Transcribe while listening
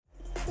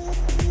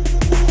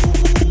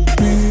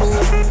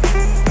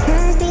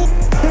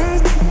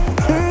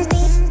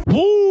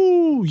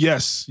Woo!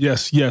 Yes.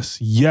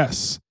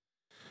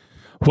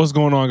 What's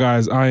going on,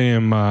 guys? I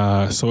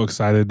am so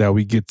excited that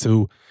we get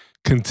to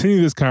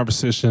continue this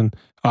conversation.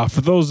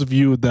 For those of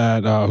you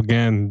that,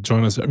 again,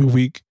 join us every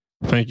week,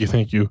 thank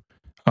you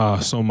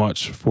so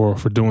much for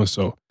doing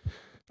so.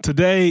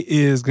 Today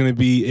is going to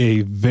be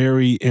a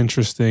very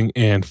interesting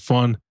and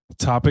fun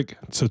topic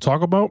to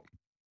talk about.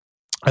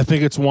 I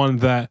think it's one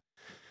that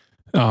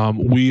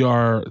we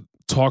are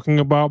talking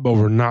about, but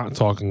we're not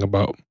talking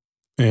about.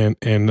 And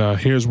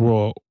here's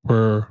where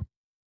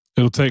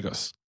it'll take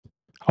us.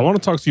 I want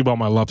to talk to you about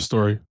my love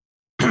story.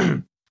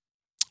 I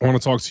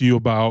want to talk to you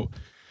about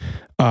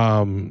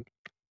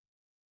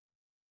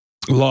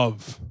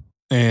love.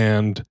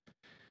 And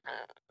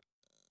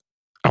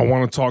I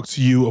want to talk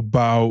to you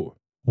about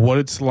what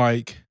it's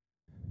like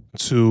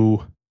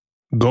to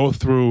go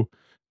through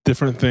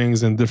different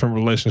things in different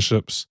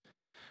relationships,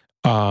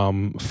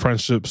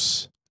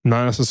 friendships,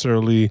 not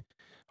necessarily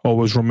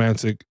always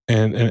romantic,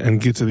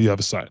 and get to the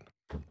other side.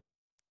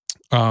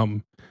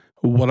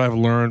 What I've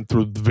learned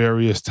through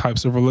various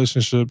types of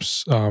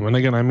relationships. And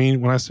again, I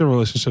mean, when I say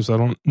relationships, I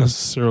don't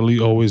necessarily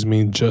always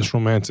mean just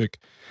romantic.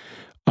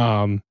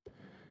 But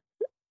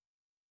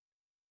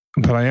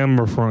I am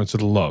referring to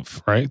the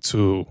love, right?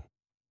 To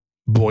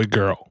boy,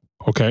 girl.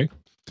 Okay.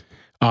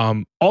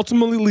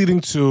 Ultimately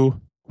leading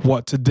to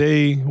what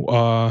today,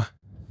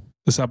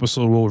 this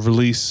episode will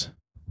release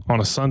on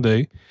a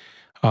Sunday.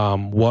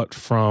 What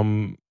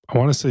from, I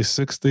want to say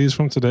 6 days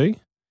from today,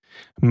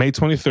 May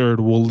 23rd,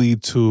 will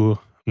lead to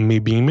me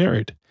being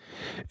married.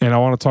 And I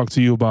want to talk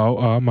to you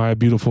about my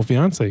beautiful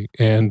fiance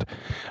and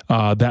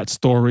that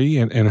story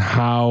and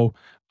how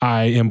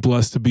I am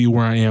blessed to be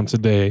where I am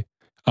today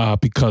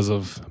because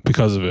of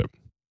it.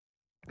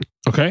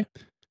 Okay?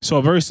 So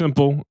very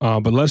simple,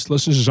 but let's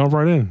just jump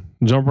right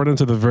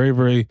into the very,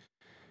 very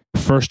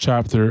first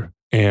chapter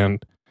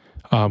and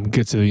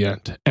get to the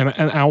end. And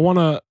I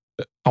want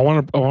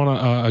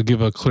to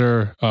give a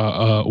clear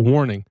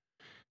warning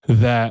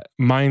that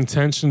my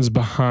intentions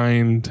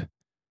behind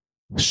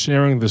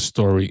sharing this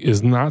story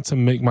is not to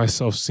make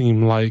myself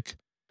seem like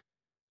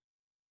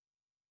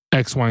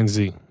X, Y, and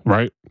Z,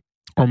 right?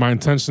 Or my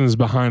intentions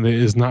behind it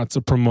is not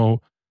to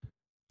promote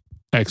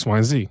X, Y,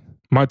 and Z.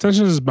 My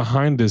intentions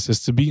behind this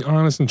is to be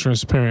honest and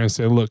transparent and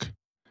say, look,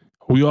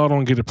 we all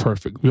don't get it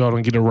perfect. We all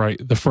don't get it right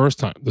the first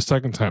time, the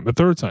second time, the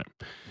third time.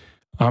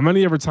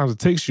 Many ever times it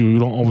takes you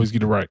don't always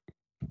get it right.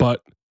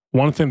 But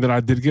one thing that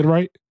I did get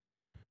right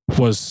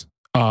was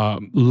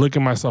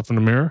looking myself in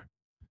the mirror.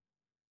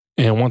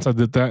 And once I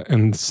did that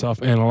and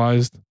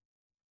self-analyzed,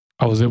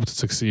 I was able to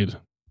succeed.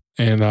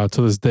 And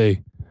to this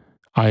day,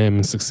 I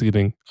am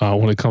succeeding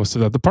when it comes to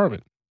that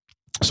department.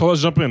 So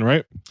let's jump in,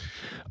 right?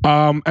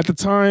 At the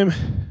time,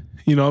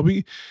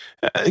 we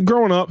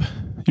growing up,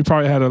 you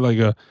probably had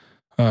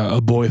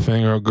a boy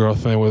thing or a girl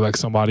thing with like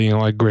somebody in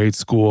like grade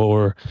school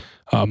or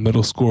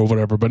middle school or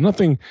whatever, but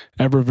nothing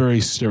ever very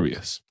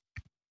serious.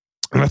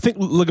 And I think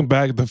looking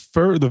back,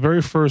 the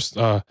very first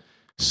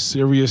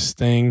serious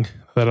thing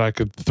that I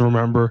could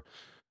remember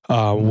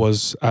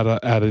was at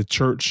a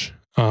church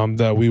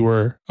that we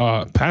were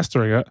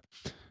pastoring at.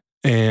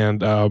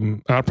 And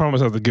I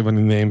promise not to give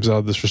any names.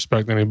 I'll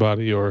disrespect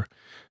anybody or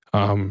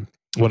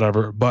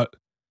whatever. But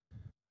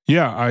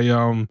yeah, I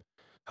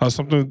was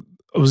something.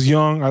 I was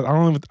young. I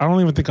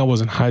don't even think I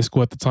was in high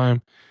school at the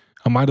time.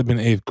 I might have been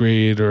 8th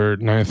grade or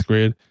 9th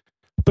grade,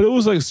 but it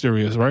was like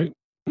serious, right?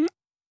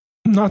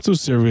 Not too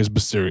serious,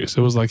 but serious.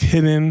 It was like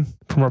hidden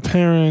from our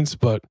parents,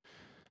 but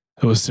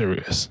it was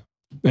serious.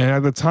 And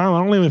at the time,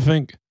 I don't even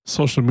think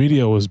social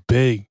media was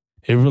big.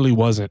 It really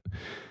wasn't.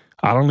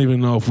 I don't even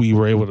know if we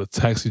were able to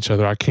text each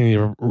other. I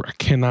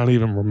cannot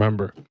even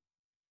remember.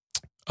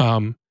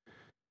 But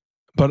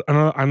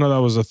I know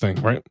that was a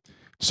thing, right?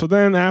 So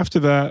then after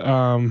that,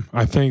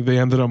 I think they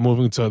ended up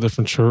moving to a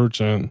different church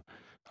and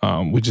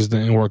we just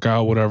didn't work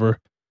out, whatever.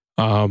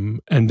 And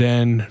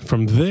then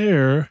from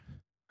there,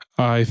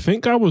 I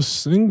think I was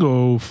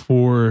single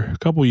for a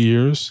couple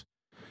years.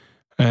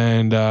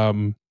 And I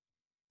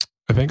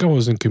think I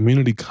was in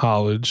community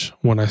college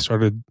when I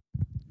started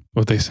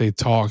what they say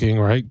talking,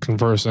 right?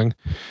 Conversing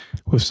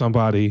with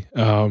somebody.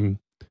 Don't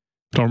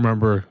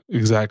remember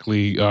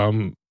exactly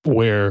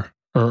where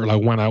or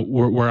like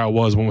where I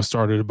was when we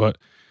started, but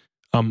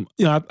I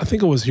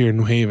think it was here in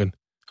New Haven.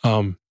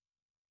 And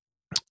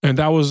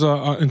that was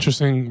an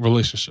interesting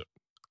relationship.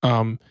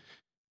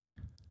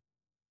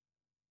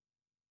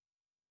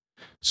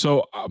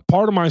 So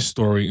part of my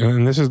story,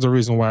 and this is the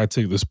reason why I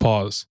take this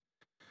pause.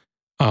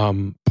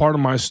 Part of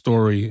my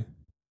story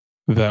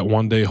that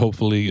one day,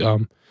 hopefully,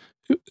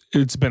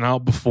 it's been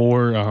out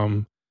before.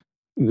 I've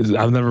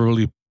never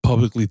really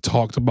publicly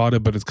talked about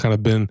it, but it's kind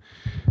of been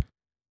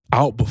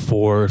out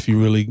before. If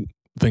you really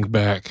think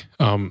back,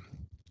 part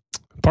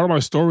of my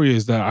story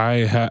is that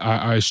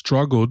I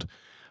struggled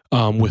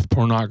with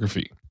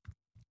pornography,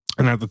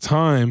 and at the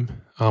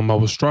time, I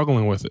was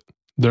struggling with it.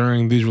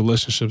 During these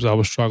relationships, I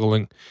was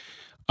struggling,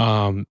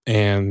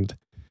 and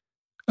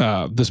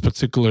this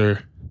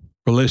particular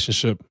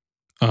relationship,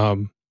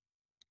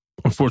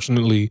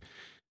 unfortunately,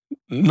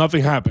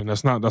 nothing happened.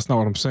 That's not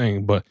what I'm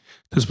saying. But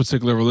this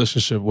particular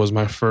relationship was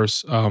my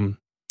first. How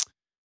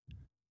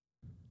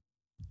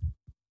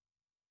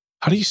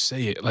do you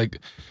say it? Like,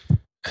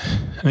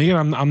 and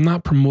again, I'm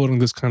not promoting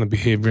this kind of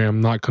behavior.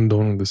 I'm not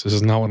condoning this. This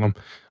is not what I'm.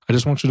 I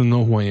just want you to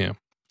know who I am.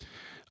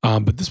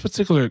 But this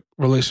particular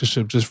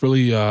relationship just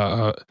really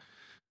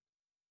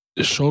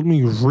it showed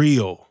me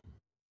real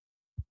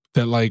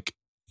that, like,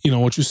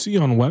 what you see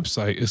on a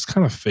website is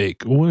kind of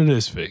fake. Well, it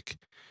is fake.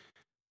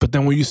 But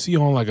then when you see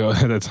on, like,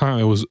 at the time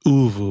it was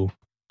Uvu,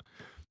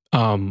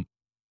 it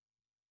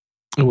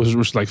was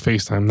just like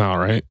FaceTime now,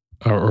 right?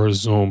 Or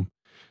Zoom.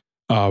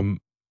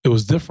 It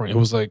was different. It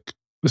was like,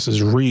 this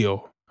is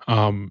real.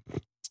 And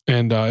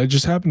it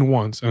just happened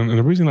once. And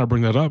the reason I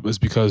bring that up is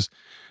because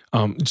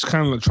just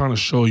kind of like trying to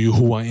show you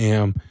who I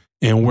am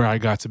and where I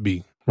got to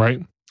be,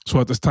 right? So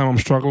at this time, I'm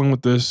struggling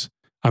with this.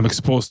 I'm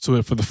exposed to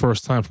it for the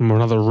first time from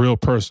another real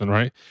person,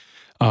 right?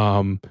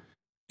 And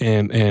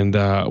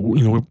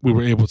we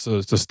were able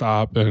to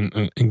stop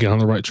and get on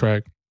the right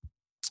track.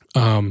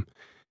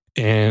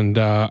 And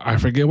I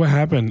forget what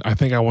happened. I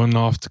think I went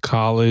off to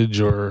college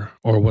or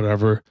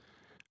whatever.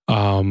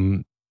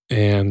 And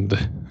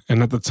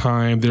at the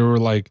time there were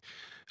like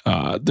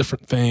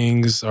different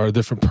things or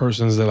different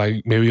persons that,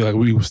 like, maybe like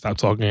we would stop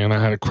talking and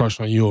I had a crush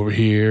on you over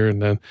here,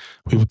 and then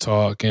we would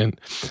talk, and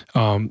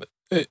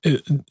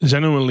it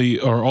genuinely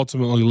or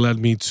ultimately led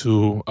me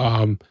to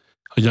a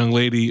young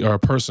lady or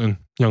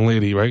young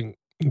lady, right?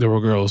 There were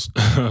girls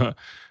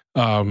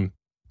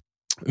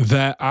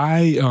that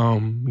I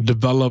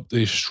developed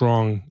a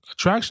strong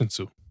attraction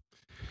to.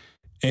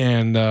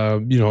 And,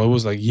 it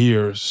was like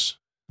years.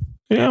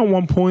 Yeah, at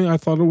one point I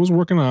thought it was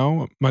working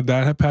out. My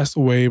dad had passed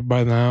away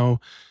by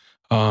now.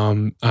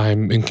 I'm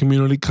in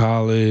community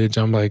college.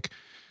 I'm like,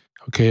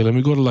 okay, let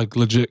me go to like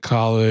legit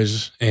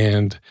college.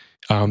 And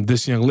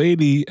this young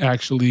lady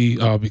actually,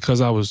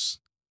 because I was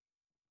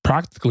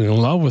practically in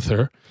love with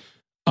her,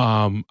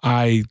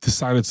 I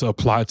decided to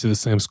apply to the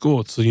same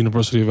school, to the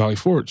University of Valley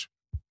Forge.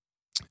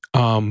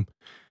 And,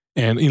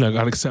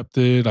 got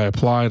accepted. I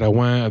applied. I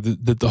went. I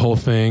did the whole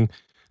thing.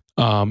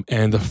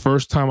 And the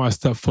first time I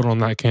stepped foot on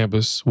that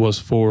campus was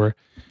for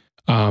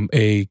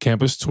a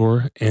campus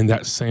tour. And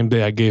that same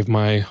day, I gave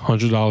my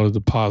 $100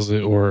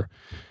 deposit, or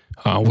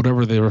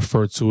whatever they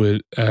refer to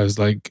it as.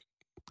 Like,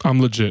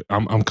 I'm legit.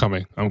 I'm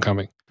coming.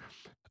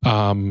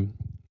 And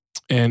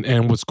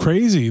what's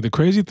crazy? The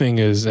crazy thing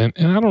is, and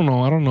I don't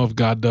know if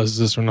God does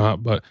this or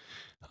not, but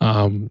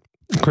the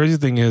crazy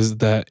thing is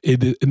that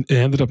it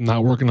ended up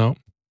not working out.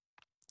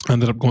 I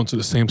ended up going to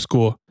the same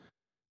school,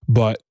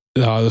 but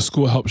the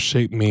school helped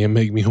shape me and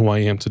make me who I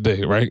am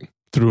today, right?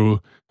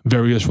 Through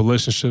various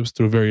relationships,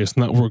 through various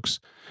networks,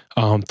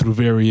 through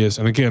various,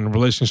 and again,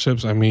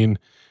 relationships, I mean,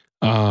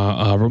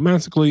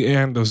 romantically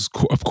and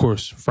of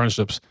course,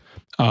 friendships,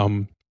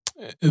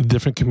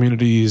 different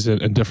communities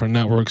and different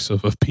networks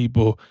of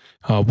people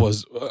I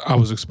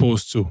was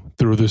exposed to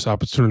through this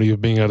opportunity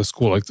of being at a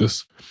school like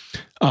this.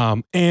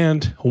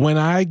 And when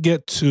I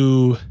get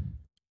to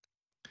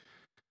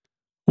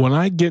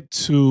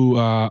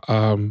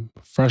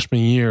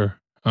freshman year,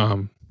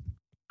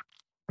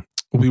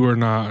 we were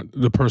not,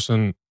 the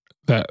person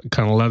that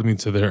kind of led me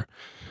to there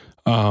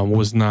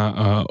was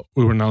not,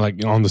 we were not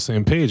like on the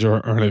same page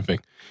or anything.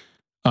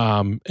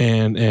 So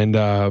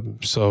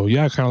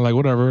yeah, kind of like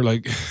whatever,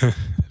 like it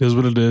is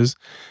what it is,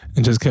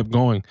 and just kept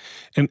going.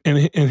 And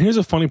here's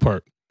a funny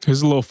part.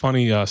 Here's a little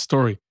funny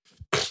story.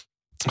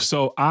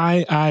 So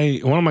I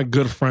one of my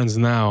good friends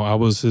now, I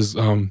was his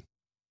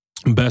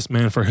best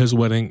man for his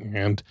wedding,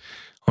 and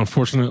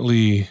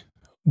unfortunately,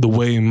 the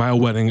way my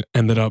wedding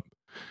ended up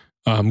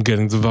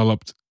getting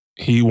developed,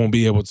 he won't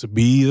be able to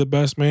be the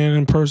best man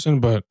in person,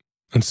 but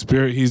in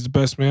spirit, he's the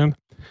best man.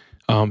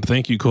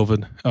 Thank you,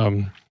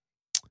 COVID.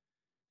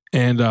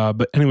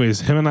 But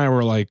anyways, him and I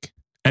were like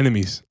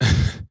enemies.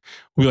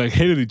 We like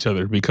hated each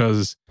other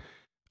because,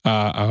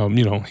 I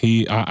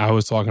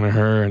was talking to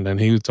her, and then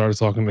he started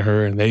talking to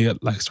her, and they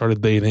like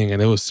started dating,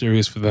 and it was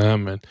serious for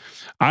them. And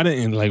I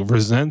didn't like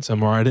resent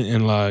him, or I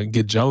didn't like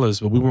get jealous,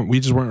 but we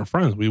just weren't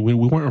friends. We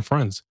weren't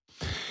friends.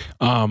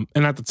 And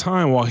at the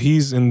time, while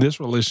he's in this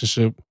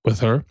relationship with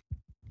her,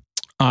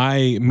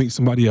 I meet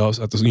somebody else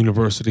at this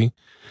university,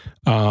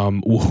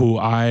 who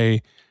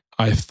I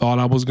thought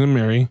I was going to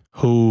marry,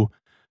 who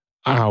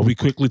we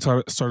quickly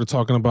started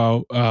talking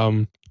about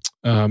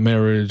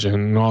marriage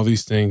and all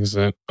these things.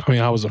 And I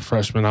mean, I was a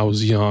freshman. I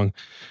was young.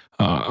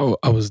 I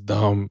was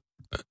dumb.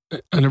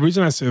 And the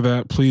reason I say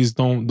that, please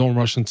don't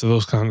rush into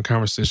those kind of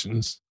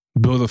conversations.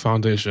 Build a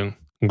foundation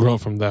and grow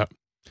from that.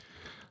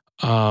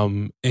 Yeah,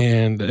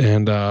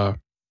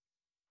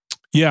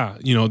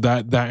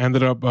 that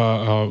ended up,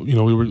 I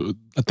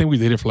think we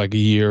dated for like a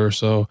year or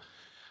so.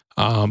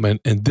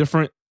 And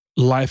different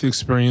life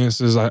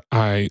experiences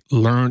I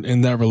learned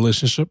in that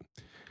relationship,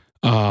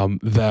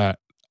 that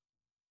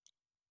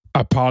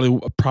I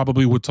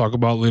probably would talk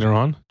about later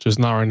on, just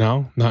not right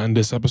now, not in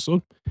this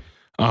episode.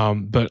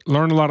 But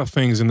learned a lot of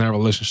things in that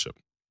relationship.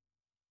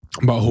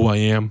 about who I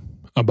am,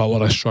 about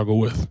what I struggle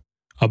with,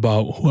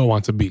 about who I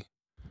want to be,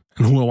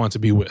 and who I want to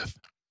be with.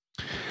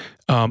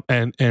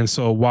 And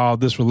so while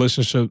this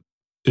relationship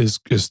is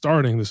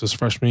starting, this is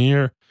freshman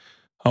year.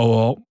 Oh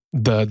well,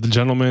 the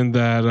gentleman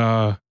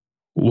that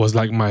was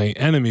like my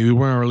enemy, we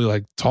weren't really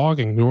like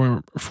talking, we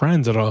weren't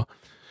friends at all.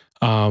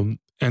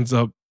 Ends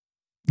up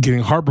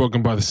getting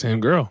heartbroken by the same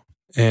girl,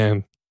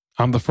 and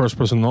I'm the first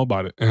person to know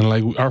about it. And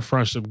like our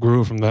friendship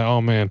grew from that.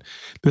 Oh man,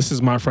 this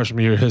is my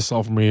freshman year, his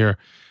sophomore year.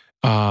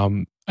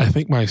 I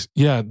think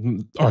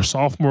our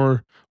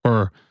sophomore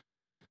or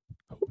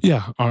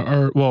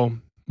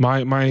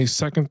my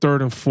second,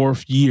 third, and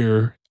fourth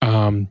year,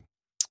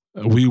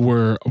 we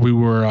were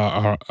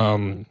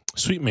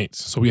suite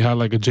mates. So we had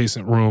like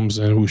adjacent rooms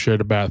and we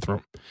shared a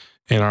bathroom,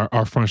 and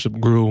our friendship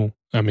grew.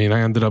 I mean, I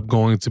ended up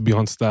going to be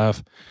on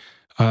staff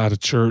at a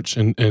church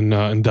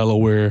in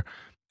Delaware,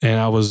 and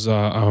I was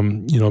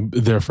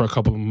there for a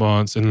couple of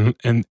months, and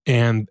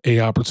a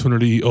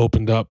opportunity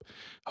opened up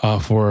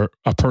for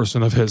a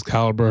person of his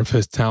caliber, of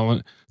his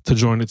talent, to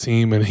join the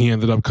team, and he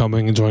ended up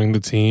coming and joining the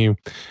team.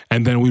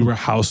 And then we were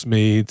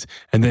housemates,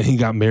 and then he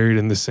got married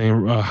in the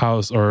same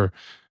house, or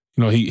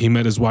he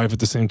met his wife at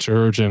the same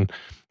church, and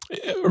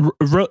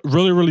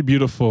really, really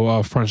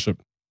beautiful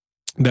friendship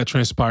that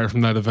transpired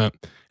from that event.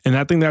 And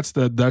I think that's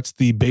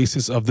the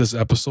basis of this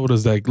episode,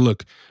 is like,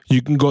 look,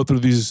 you can go through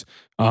these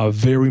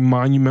very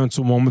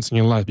monumental moments in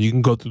your life. You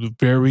can go through the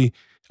very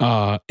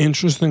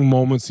interesting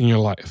moments in your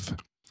life,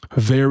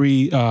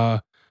 very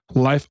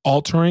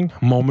life-altering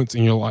moments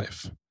in your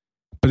life.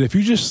 But if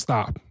you just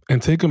stop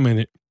and take a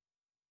minute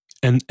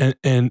and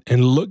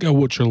look at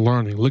what you're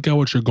learning, look at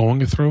what you're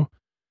going through,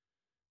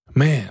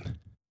 man,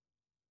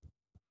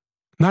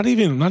 not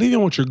even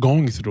what you're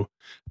going through,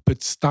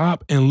 but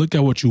stop and look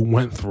at what you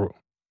went through.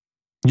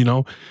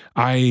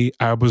 I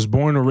was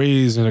born and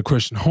raised in a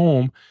Christian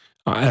home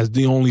as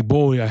the only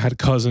boy. I had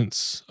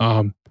cousins,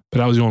 but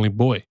I was the only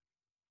boy.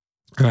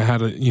 And I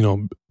had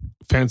a,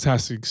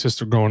 fantastic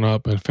sister growing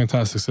up and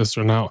fantastic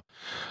sister now.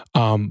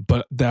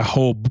 But that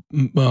whole,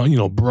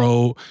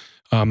 bro,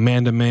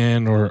 man to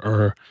man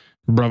or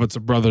brother to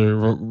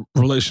brother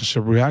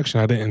relationship reaction,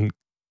 I didn't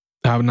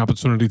have an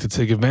opportunity to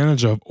take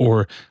advantage of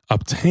or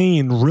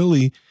obtain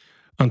really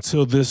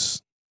until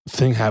this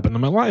thing happened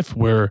in my life,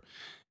 where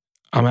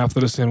I'm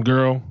after the same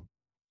girl,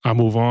 I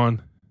move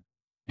on,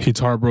 he's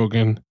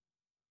heartbroken,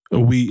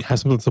 we have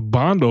something to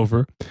bond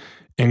over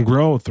and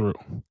grow through,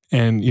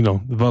 and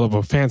develop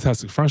a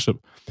fantastic friendship.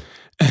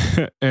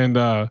 And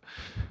I'm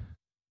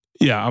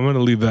gonna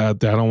leave that at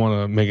that. I don't want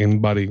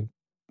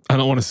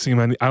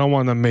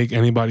to make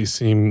anybody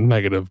seem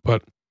negative,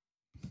 but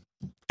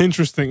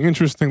interesting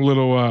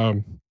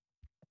little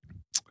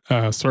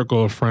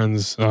circle of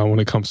friends when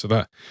it comes to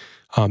that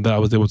that I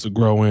was able to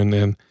grow in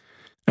and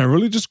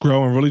really just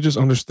grow and really just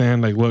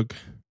understand, like, look,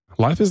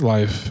 life is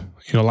life.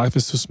 Life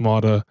is too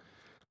small to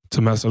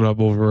mess it up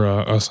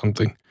over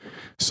something.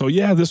 So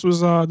yeah, this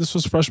was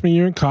freshman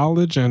year in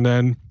college, and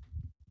then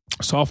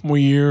sophomore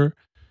year,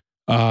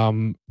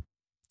 I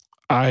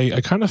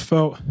kind of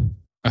felt,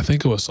 I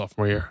think it was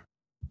sophomore year.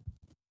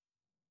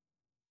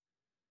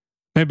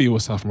 Maybe it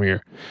was sophomore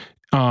year.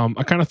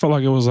 I kind of felt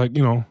like it was like,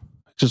 it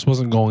just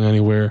wasn't going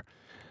anywhere.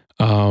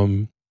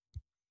 And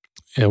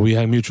we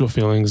had mutual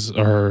feelings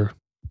or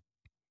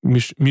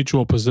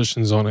mutual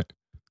positions on it.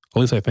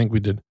 At least I think we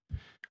did.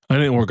 It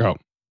didn't work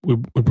out. We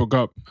broke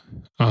up.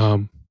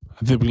 I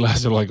think we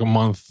lasted like a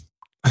month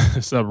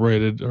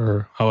separated,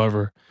 or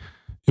however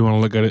you want to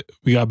look at it.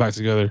 We got back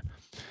together.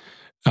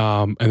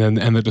 And then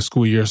the end of the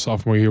school year,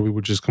 sophomore year, we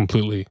were just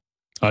completely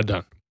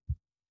done.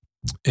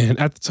 And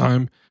at the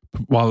time,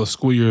 while the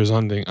school year is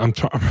ending, while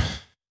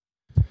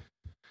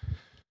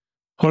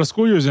the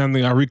school year is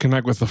ending, I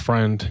reconnect with a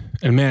friend.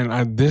 And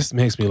man, this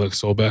makes me look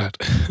so bad.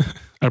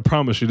 I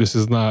promise you, this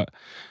makes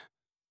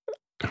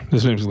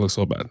me look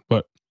so bad.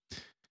 But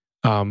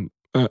I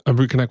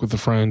reconnect with a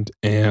friend,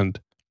 and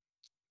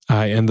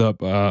I end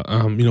up,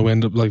 we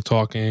end up like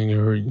talking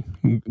or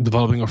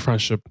developing a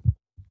friendship.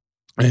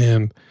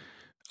 And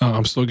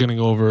I'm still getting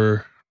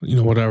over,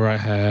 whatever I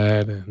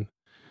had and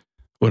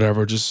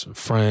whatever, just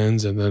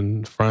friends. And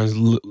then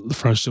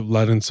friendship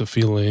led into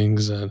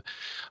feelings, and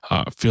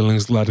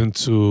feelings led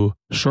into,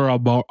 sure, I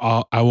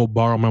will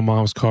borrow my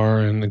mom's car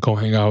and go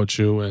hang out with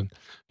you, and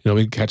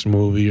we can catch a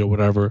movie or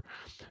whatever.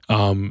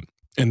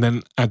 And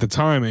then at the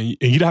time, and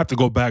you'd have to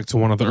go back to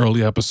one of the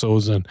early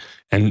episodes and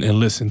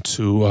listen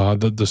to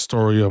the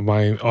story of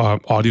my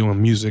audio and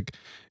music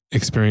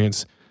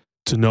experience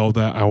to know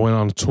that I went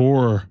on a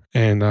tour.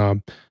 And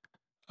when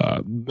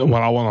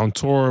I went on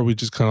tour, we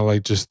just kind of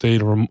like just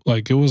stayed,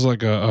 like it was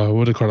like a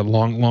what do you call it,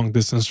 long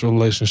distance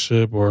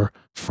relationship or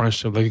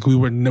friendship. Like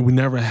we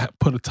never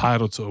put a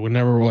title to it. We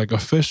never were like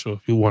official,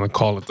 if you want to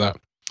call it that.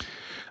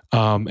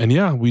 And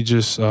yeah, we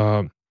just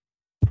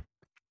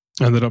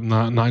ended up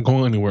not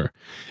going anywhere.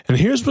 And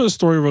here's where the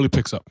story really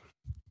picks up.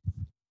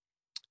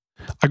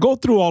 I go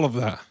through all of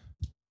that.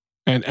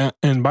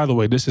 And by the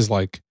way, this has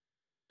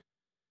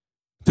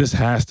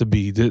to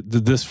be,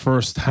 this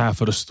first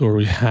half of the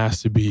story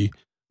has to be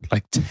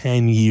like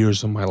 10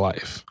 years of my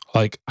life.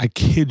 Like, I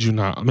kid you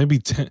not, maybe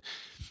 10,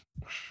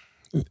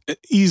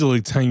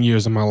 easily 10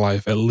 years of my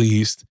life at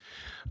least.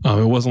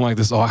 It wasn't like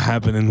this all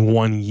happened in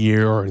 1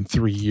 year or in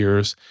 3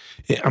 years.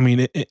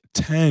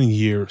 10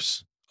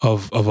 years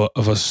of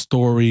a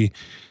story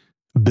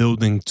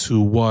building to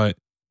what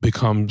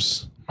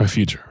becomes my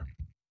future.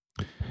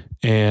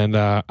 And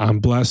I'm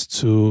blessed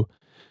to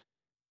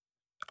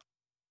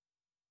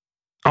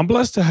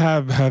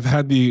have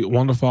had the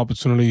wonderful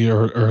opportunity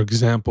or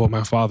example of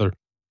my father.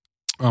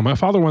 My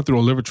father went through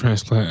a liver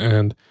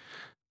transplant,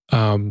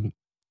 and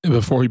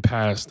before he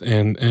passed,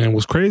 and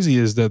what's crazy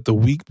is that the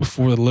week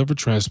before the liver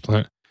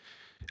transplant,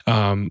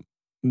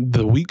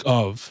 the week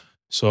of,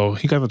 so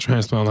he got the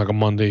transplant on like a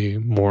Monday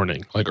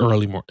morning, like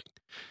early morning.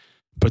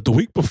 But the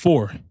week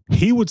before,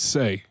 he would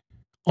say,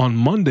 on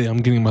Monday, I'm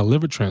getting my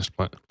liver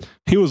transplant.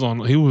 He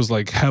was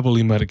like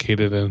heavily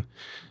medicated, and,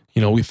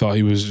 we thought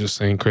he was just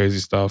saying crazy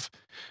stuff.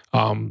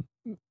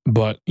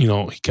 But,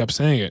 he kept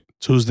saying it.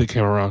 Tuesday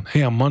came around.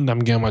 Hey, on Monday, I'm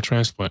getting my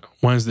transplant.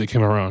 Wednesday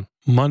came around.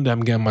 Monday,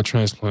 I'm getting my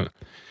transplant.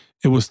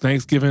 It was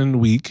Thanksgiving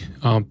week,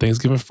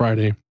 Thanksgiving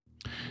Friday,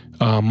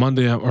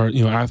 Monday, or,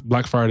 after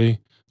Black Friday,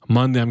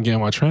 Monday, I'm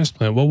getting my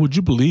transplant. Well, would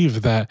you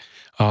believe that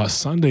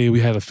Sunday we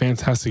had a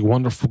fantastic,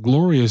 wonderful,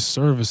 glorious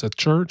service at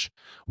church?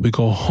 We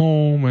go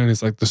home, and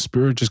it's like the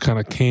Spirit just kind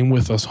of came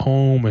with us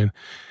home, and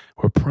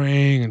we're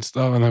praying and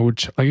stuff. And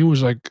it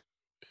was like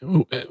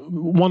a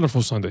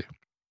wonderful Sunday.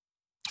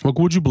 Well,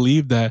 would you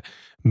believe that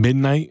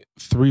midnight,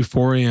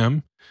 4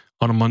 a.m.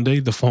 on a Monday,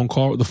 the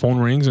phone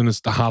rings, and it's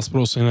the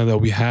hospital saying that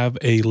we have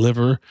a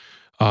liver,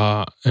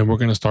 and we're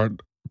going to start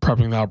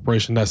prepping the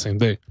operation that same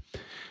day.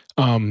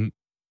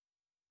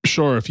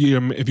 Sure, if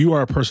you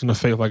are a person of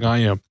faith like I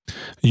am,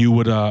 you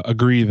would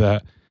agree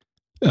that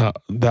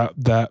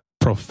that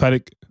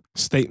prophetic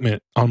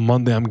statement on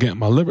Monday, I'm getting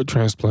my liver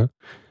transplant,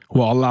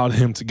 will allow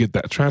him to get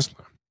that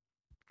transplant.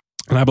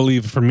 And I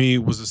believe for me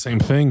it was the same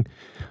thing,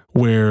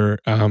 where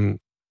I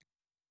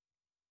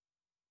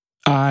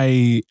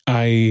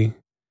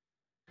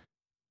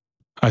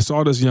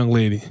saw this young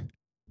lady.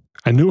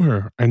 I knew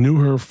her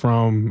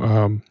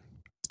from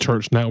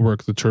church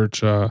network, the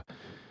church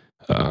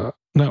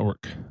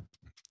network.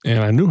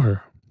 And I knew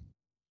her.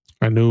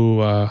 I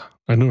knew her.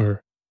 I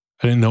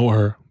didn't know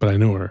her, but I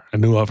knew her. I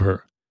knew of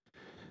her.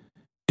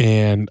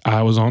 And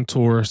I was on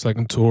tour,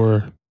 second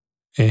tour,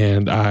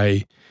 and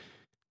I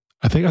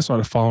think I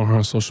started following her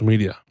on social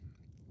media.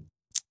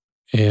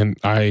 And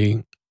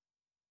I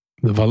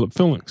developed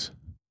feelings.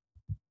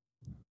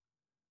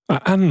 I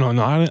don't know.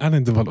 No, I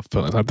didn't develop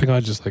feelings. I think I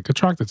was just like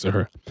attracted to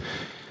her.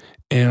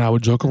 And I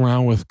would joke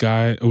around with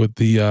my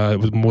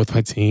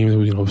team.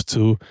 It was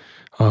two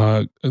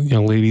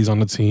young ladies on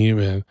the team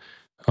and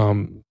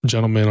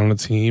gentlemen on the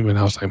team. And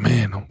I was like,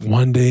 man,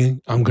 one day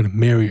I'm gonna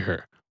marry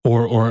her.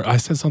 Or I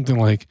said something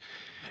like,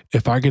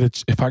 if I get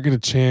a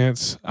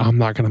chance, I'm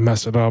not gonna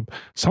mess it up.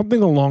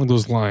 Something along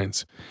those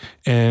lines,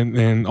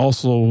 and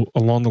also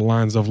along the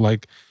lines of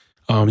like,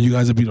 you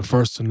guys would be the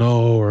first to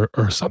know,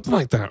 or something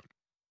like that.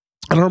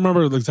 I don't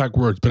remember the exact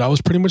words, but I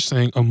was pretty much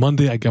saying, on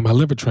Monday I get my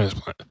liver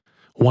transplant.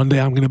 One day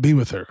I'm gonna be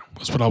with her.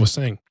 That's what I was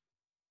saying.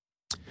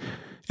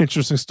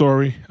 Interesting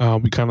story.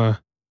 We kind of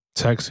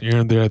text here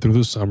and there through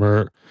the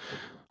summer.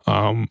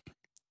 I'm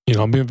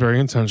being very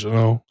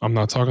intentional. I'm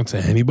not talking to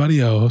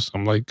anybody else.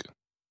 I'm like,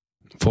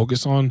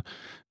 focus on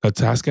the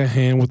task at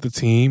hand with the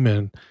team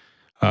and,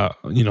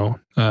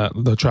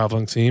 the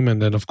traveling team.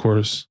 And then, of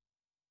course,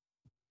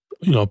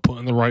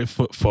 putting the right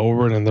foot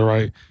forward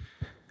and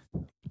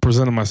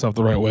presenting myself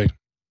the right way.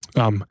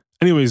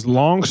 Anyways,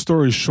 long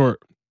story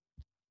short,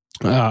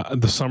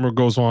 the summer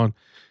goes on,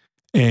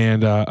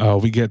 and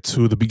we get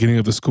to the beginning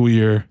of the school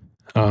year.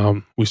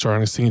 We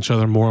starting to see each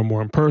other more and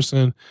more in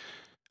person.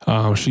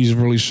 She's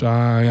really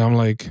shy. I'm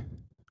like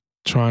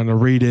trying to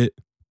read it,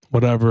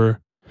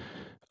 whatever.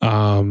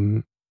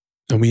 And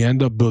we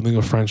end up building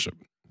a friendship.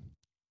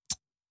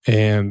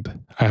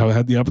 And I have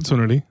had the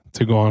opportunity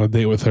to go on a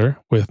date with her,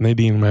 with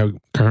Nadine, my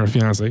current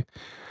fiance.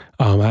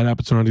 I had the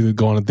opportunity to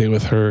go on a date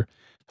with her.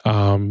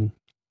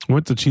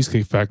 Went to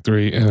Cheesecake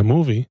Factory and a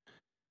movie.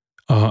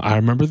 I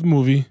remember the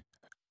movie.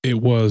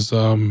 It was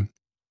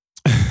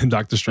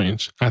Doctor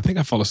Strange. I think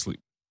I fell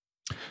asleep.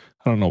 I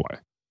don't know why.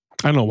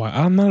 I know why.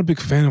 I'm not a big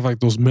fan of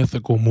like those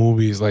mythical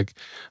movies, like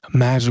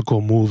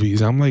magical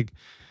movies. I'm like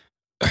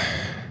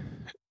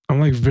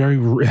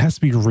it has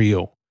to be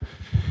real.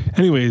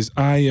 Anyways,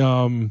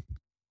 we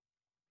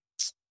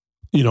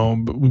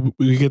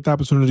get the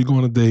opportunity to go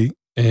on a date,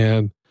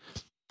 and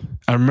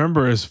I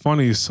remember it's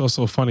funny, it's so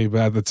funny,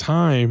 but at the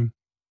time,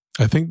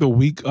 I think the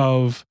week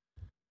of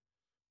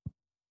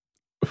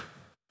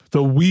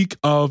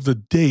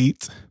the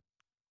date,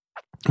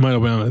 might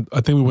have been,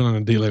 I think we went on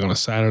a date like on a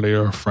Saturday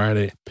or a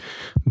Friday.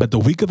 But the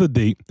week of the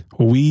date,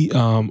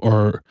 Bruno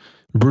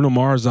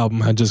Mars album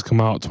had just come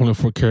out,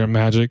 24 Karat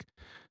Magic,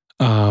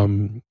 or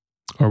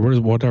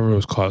whatever it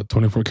was called,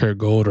 24 Karat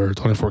Gold or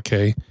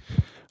 24K.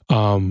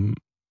 And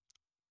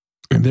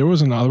there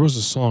was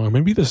a song, or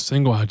maybe the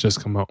single had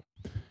just come out.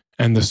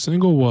 And the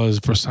single was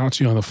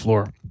Versace on the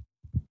Floor.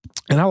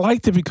 And I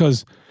liked it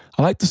because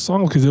I liked the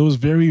song because it was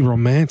very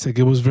romantic.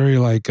 It was very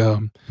like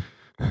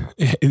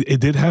it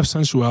did have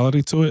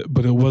sensuality to it,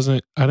 but it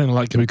wasn't. I didn't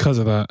like it because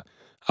of that.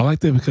 I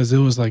liked it because it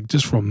was like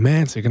just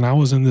romantic, and I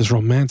was in this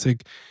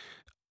romantic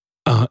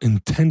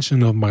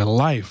intention of my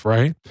life,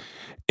 right?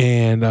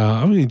 And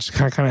I mean, just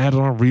kind of had it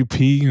on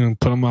repeat and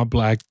put on my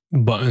black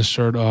button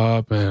shirt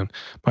up and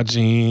my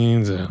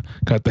jeans and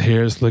got the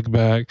hair slicked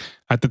back.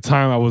 At the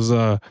time, I was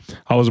a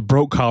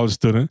broke college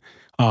student.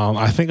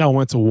 I think I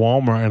went to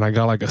Walmart and I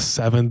got like a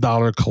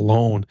 $7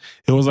 cologne.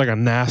 It was like a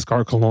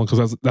NASCAR cologne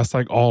because that's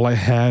like all I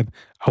had.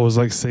 I was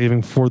like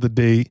saving for the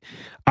date.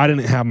 I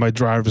didn't have my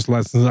driver's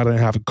license. I didn't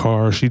have a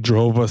car. She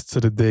drove us to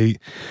the date.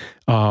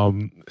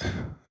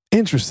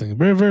 Interesting.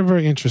 Very, very,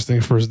 very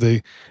interesting first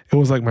date. It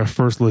was like my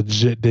first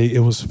legit date. It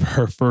was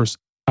her first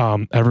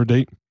ever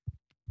date.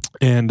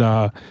 And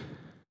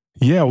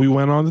yeah, we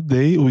went on the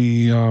date.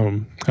 We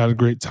had a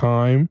great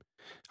time.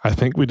 I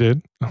think we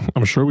did.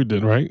 I'm sure we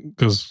did, right?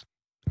 Because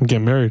I'm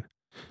getting married.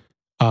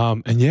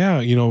 And yeah,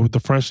 you know, the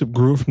friendship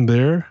grew from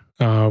there.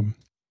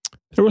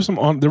 There were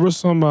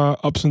some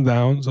ups and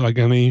downs, like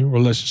any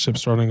relationship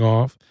starting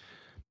off.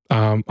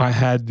 I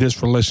had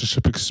this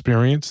relationship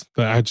experience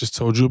that I just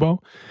told you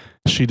about.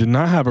 She did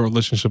not have a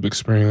relationship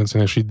experience,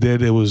 and if she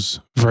did, it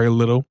was very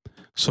little.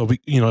 So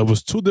it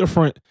was two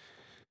different.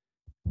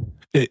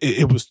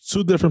 It was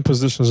two different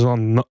positions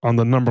on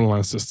the number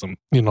line system.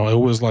 You know, it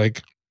was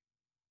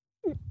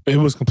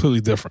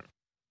completely different.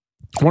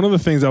 One of the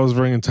things I was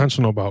very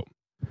intentional about,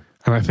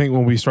 and I think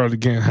when we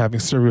started having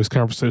serious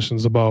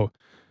conversations about,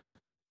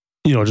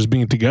 you know, just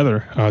being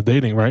together,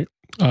 dating, right,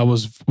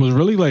 was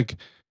really like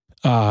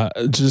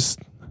just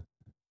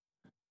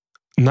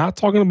not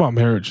talking about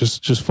marriage,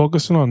 just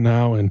focusing on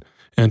now and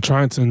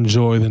trying to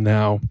enjoy the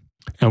now,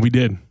 and we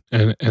did,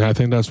 and I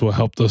think that's what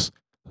helped us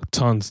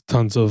tons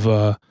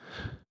of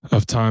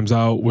times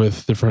out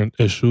with different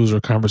issues or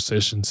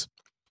conversations.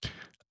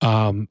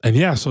 And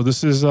yeah, so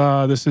this is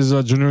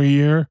a junior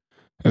year.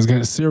 It's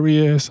getting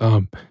serious.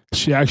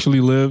 She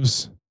actually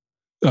lives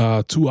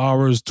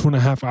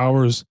 2.5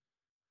 hours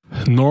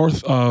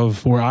north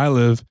of where I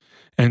live,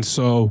 and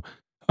so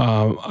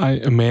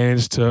I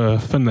managed to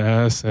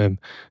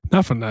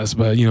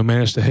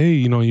managed to, hey,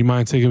 you know, you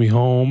mind taking me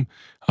home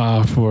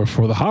for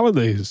the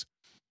holidays,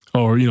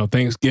 or, you know,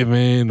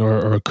 Thanksgiving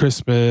or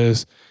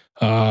Christmas,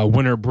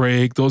 winter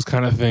break, those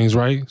kind of things,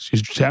 right?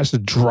 She has to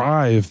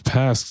drive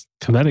past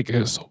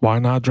Connecticut, so why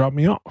not drop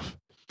me off?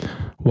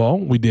 Well,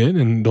 we did,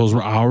 and those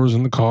were hours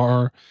in the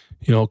car,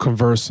 you know,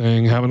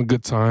 conversing, having a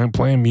good time,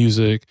 playing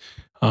music,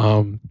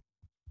 and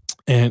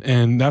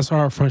that's how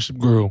our friendship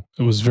grew.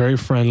 It was very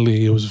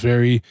friendly. It was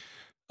very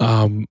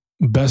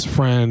best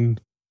friend,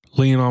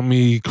 lean on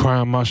me, cry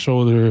on my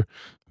shoulder,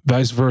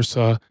 vice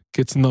versa,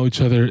 get to know each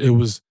other. It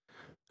was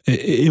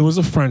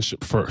a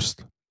friendship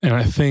first, and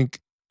I think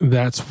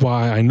that's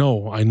why I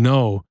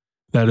know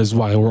that is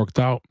why it worked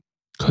out,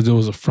 because it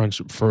was a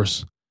friendship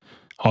first.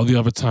 All the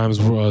other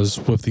times was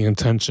with the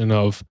intention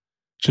of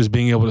just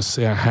being able to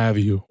say I have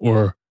you,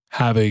 or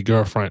have a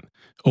girlfriend,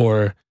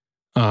 or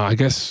I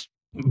guess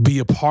be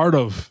a part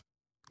of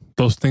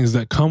those things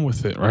that come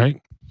with it, right?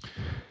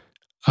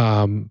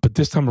 But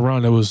this time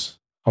around, it was,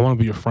 I want to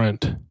be your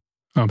friend.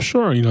 I'm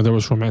sure, you know, there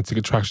was romantic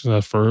attraction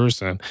at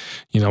first, and,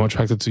 you know, I'm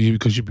attracted to you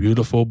because you're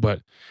beautiful.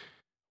 But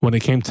when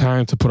it came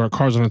time to put our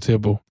cards on the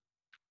table,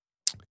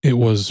 it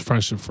was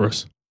friendship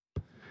first.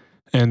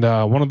 And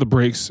one of the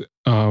breaks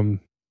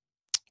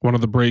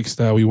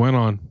that we went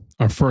on,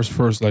 our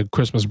first like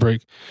Christmas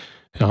break,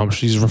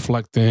 she's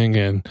reflecting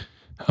and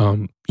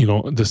you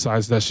know,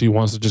 decides that she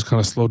wants to just kind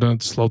of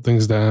slow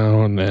things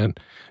down, and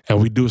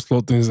we do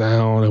slow things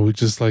down, and we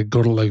just like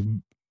go to like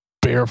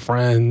bare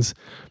friends,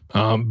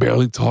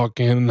 barely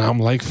talking, and I'm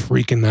like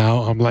freaking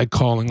out. I'm like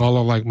calling all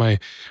of like my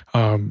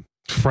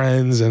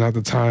friends, and at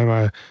the time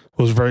I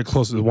was very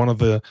close to one of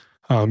the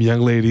young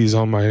ladies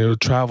on my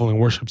travel and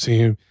worship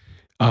team.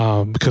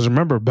 Because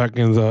remember back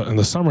in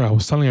the summer, I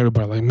was telling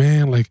everybody like,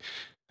 man, like,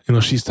 you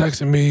know, she's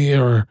texting me,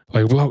 or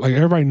like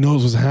everybody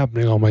knows what's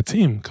happening on my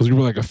team because we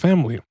were like a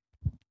family.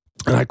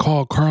 And I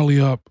called Carly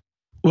up.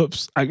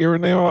 Whoops, I gave her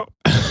name up.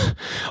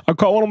 I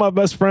called one of my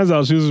best friends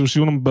out. She was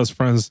one of my best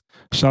friends.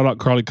 Shout out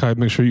Carly Kite.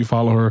 Make sure you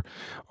follow her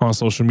on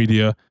social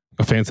media.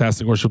 A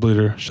fantastic worship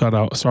leader. Shout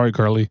out. Sorry,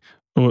 Carly.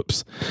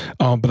 Whoops.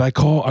 But I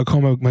call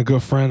my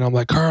good friend. I'm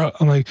like, girl,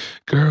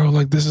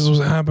 like this is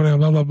what's happening.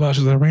 Blah, blah, blah.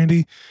 She's like,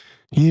 Randy,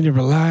 you need to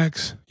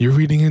relax. You're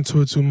reading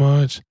into it too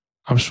much.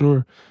 I'm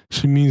sure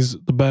she means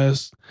the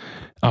best.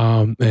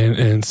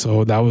 And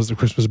so that was the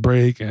Christmas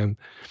break. And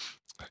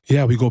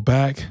yeah, we go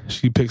back.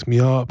 She picks me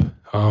up.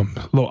 A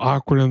little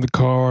awkward in the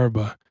car,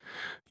 but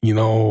you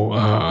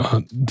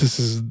know, this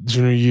is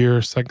junior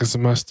year, second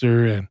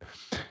semester, and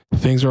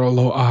things are a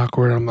little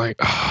awkward. I'm like,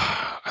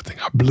 I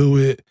think I blew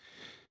it.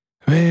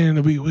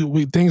 Man,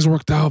 we things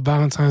worked out.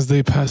 Valentine's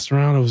Day passed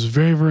around. It was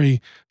very,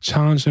 very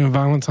challenging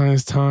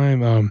Valentine's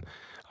time.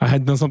 I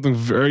had done something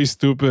very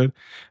stupid.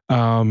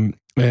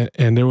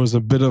 and there was a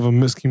bit of a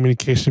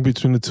miscommunication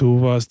between the two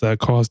of us that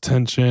caused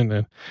tension,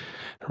 and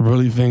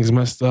really things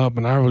messed up.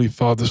 And I really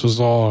thought this was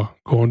all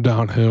going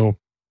downhill.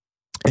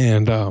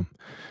 And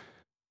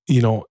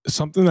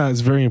something that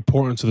is very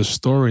important to the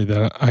story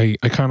that I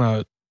kind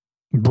of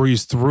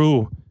breezed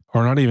through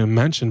or not even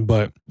mentioned,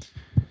 but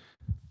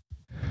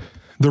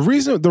the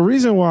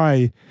reason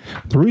why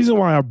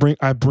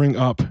I bring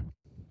up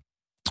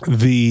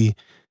the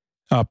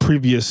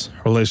previous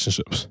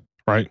relationships,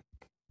 right,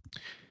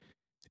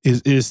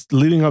 is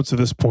leading up to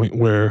this point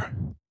where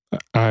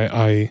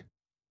I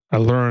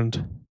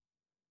learned,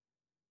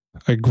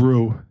 I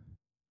grew,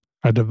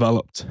 I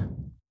developed,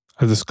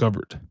 I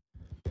discovered,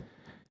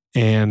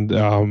 and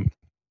I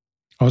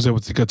was able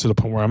to get to the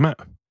point where I'm at.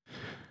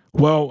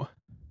 Well,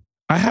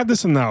 I had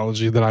this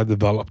analogy that I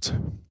developed.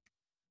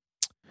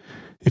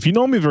 If you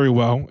know me very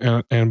well,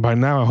 and by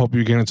now I hope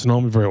you're getting to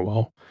know me very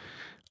well.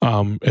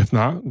 If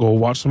not, go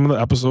watch some of the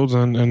episodes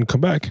and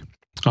come back.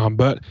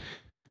 But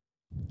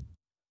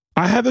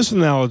I had this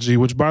analogy,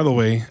 which, by the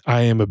way,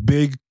 I am a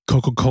big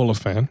Coca-Cola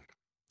fan.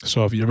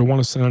 So if you ever want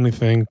to send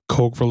anything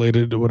Coke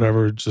related or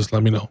whatever, just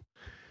let me know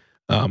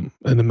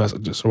in the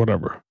messages or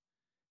whatever.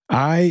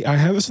 I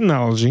have this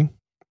analogy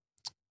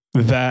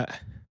that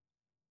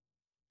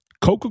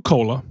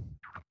Coca-Cola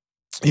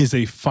is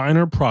a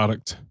finer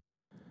product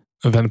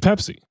than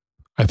Pepsi.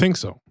 I think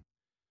so.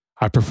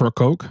 I prefer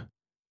Coke.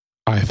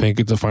 I think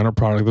it's a finer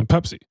product than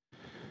Pepsi.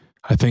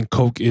 I think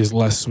Coke is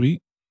less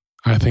sweet.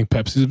 I think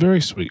Pepsi is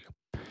very sweet.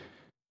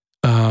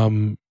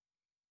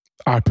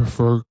 I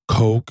prefer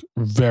Coke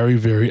very,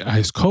 very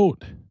ice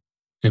cold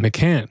in a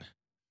can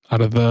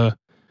out of the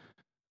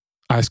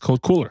ice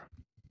cold cooler.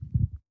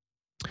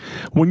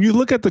 When you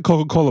look at the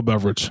Coca-Cola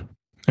beverage,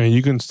 and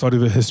you can study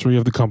the history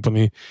of the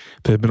company,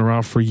 they've been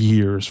around for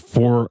years.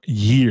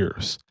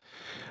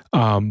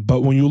 But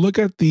when you look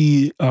at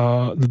the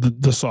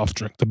soft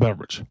drink, the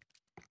beverage,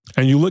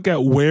 and you look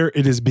at where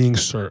it is being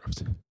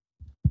served,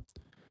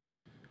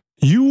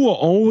 you will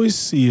always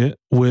see it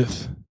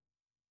with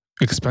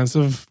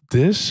expensive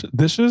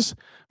dishes,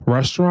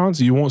 restaurants.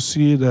 You won't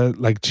see it at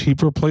like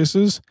cheaper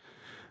places.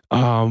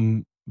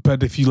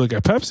 But if you look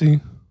at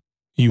Pepsi,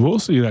 you will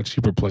see it at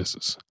cheaper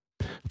places.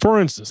 For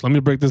instance, let me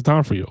break this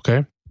down for you,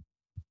 okay?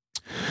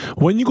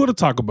 When you go to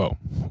Taco Bell,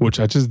 which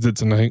I just did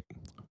tonight,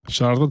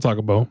 shout out to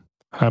Taco Bell.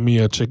 Have me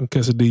a chicken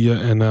quesadilla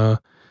and I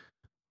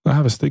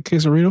have a steak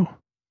quesarito. I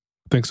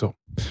think so.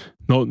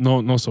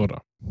 No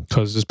soda,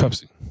 because it's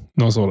Pepsi.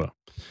 No soda.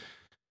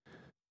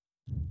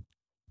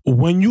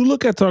 When you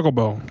look at Taco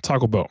Bell,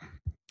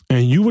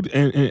 and you would,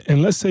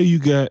 and let's say you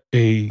get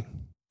a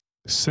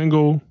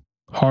single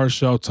hard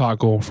shell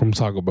taco from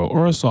Taco Bell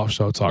or a soft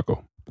shell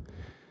taco,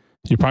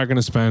 you're probably going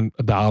to spend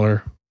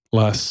 $1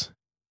 less.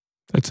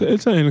 It's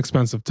an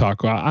inexpensive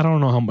taco. I don't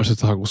know how much the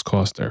tacos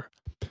cost there.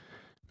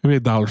 Maybe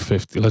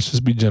 $1.50. Let's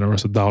just be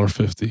generous,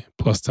 $1.50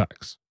 plus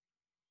tax.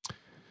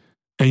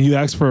 And you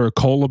ask for a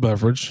cola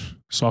beverage,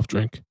 soft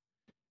drink,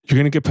 you're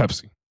going to get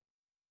Pepsi.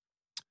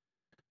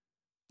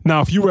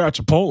 Now, if you were at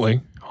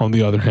Chipotle, on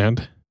the other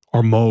hand,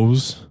 or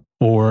Moe's,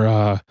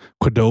 or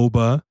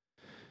Qdoba,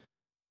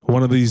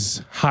 one of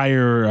these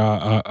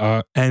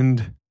higher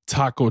end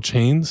taco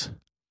chains,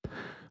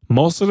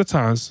 most of the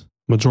times,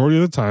 majority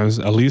of the times,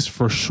 at least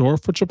for sure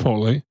for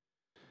Chipotle,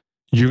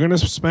 you're going to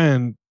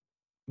spend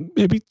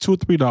maybe $2 or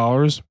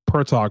 $3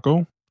 per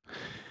taco.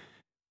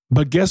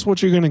 But guess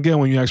what you're going to get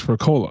when you ask for a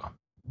cola?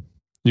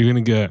 You're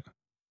going to get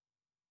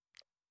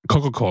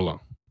Coca-Cola.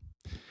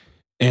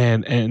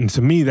 And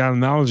to me, that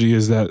analogy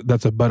is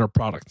that's a better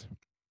product.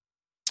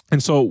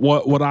 And so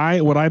what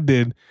I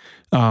did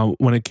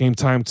when it came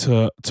time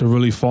to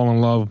really fall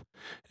in love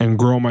and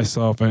grow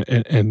myself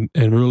and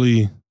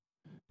really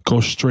go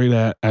straight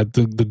at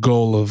the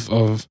goal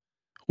of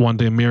one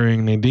day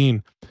marrying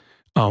Nadine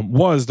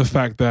was the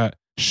fact that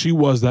she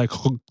was that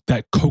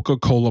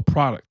Coca-Cola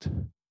product.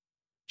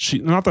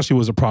 Not that she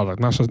was a product,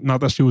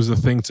 not that she was a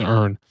thing to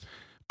earn,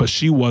 but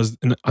she was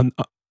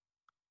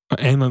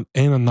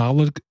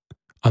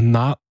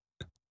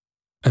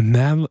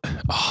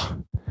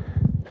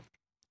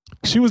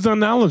she was the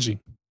analogy.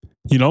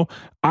 You know,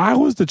 I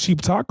was the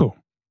cheap taco.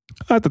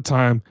 At the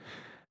time,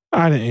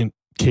 I didn't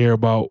care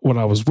about what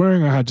I was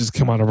wearing. I had just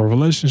come out of a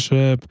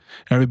relationship.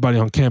 Everybody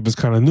on campus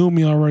kind of knew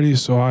me already,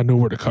 so I knew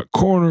where to cut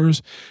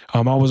corners. I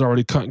was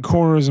already cutting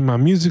corners in my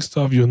music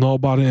stuff. You'll know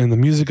about it in the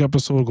music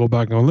episode. Go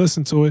back and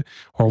listen to it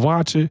or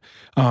watch it.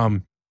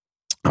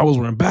 I was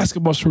wearing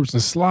basketball shorts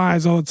and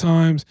slides all the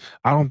times.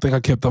 I don't think I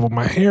kept up with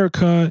my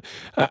haircut.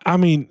 I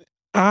mean,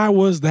 I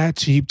was that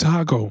cheap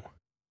taco.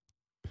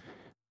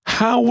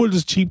 How would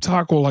this cheap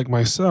taco like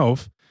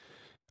myself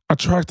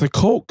attract a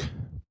Coke?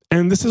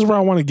 And this is where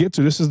I want to get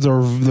to. This is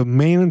the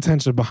main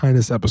intention behind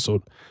this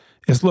episode.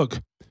 Is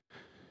look,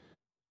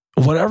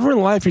 whatever in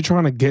life you're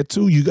trying to get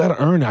to, you got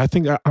to earn it. I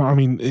think,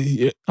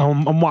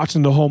 I'm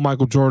watching the whole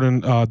Michael Jordan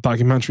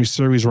documentary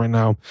series right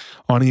now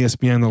on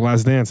ESPN, The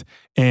Last Dance.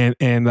 And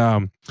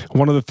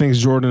one of the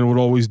things Jordan would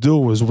always do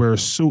was wear a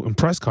suit in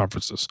press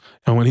conferences.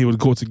 And when he would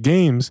go to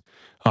games,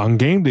 On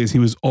game days, he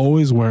was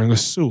always wearing a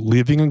suit.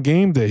 Leaving a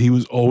game day, he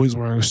was always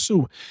wearing a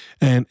suit.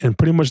 And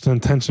pretty much the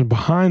intention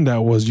behind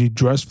that was you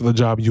dress for the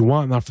job you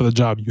want, not for the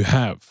job you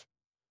have.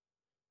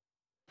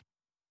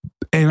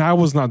 And I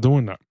was not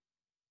doing that.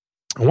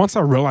 And once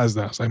I realized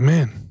that, I was like,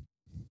 man,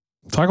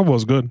 Taco Bell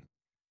is good.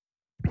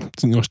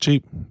 It's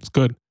cheap. It's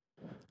good.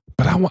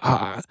 But I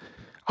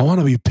want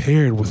to be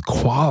paired with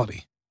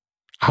quality.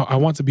 I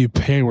want to be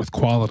paired with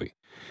quality.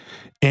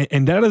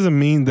 And that doesn't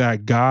mean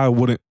that God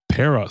wouldn't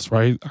pair us,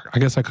 right? I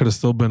guess I could have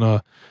still been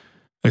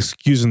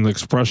excusing the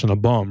expression, a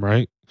bum,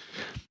 right?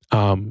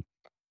 But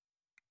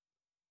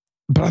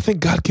I think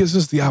God gives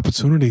us the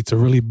opportunity to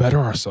really better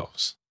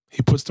ourselves.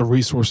 He puts the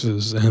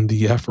resources and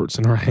the efforts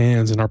in our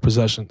hands and our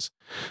possessions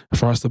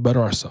for us to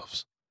better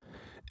ourselves.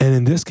 And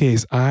in this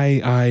case,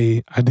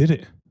 I did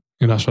it.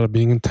 I started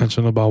being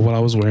intentional about what I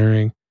was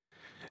wearing.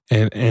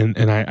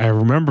 And I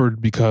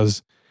remembered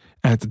because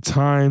at the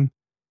time,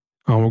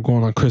 we're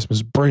going on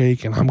Christmas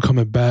break and I'm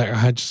coming back. I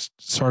had just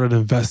started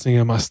investing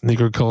in my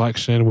sneaker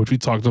collection, which we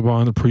talked about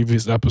in the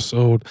previous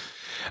episode.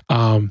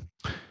 And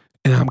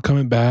I'm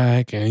coming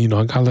back and,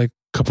 I got like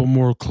a couple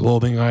more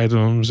clothing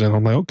items and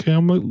I'm like, okay,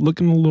 I'm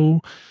looking a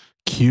little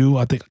cute.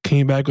 I think I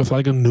came back with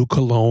like a new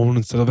cologne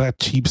instead of that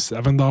cheap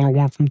 $7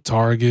 one from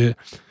Target.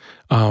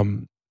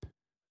 It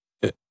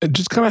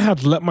just kind of had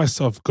to let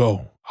myself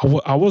go.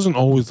 I wasn't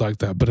always like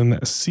that, but in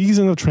that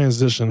season of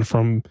transition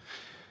from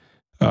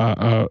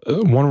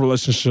one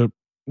relationship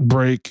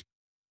break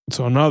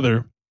to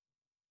another,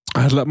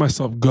 I had let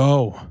myself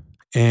go,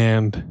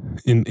 and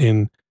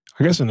in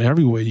I guess in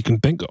every way you can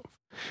think of.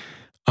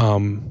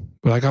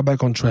 But I got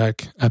back on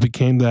track. I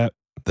became that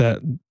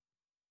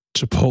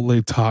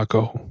Chipotle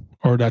taco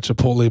or that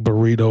Chipotle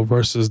burrito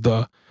versus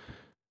the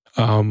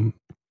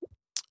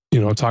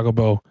Taco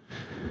Bell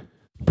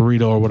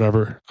burrito or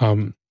whatever.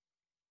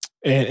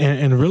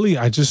 And really,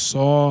 I just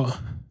saw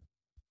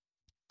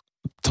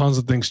tons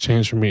of things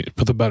change for me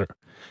for the better.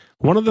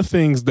 One of the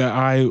things that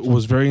I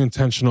was very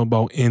intentional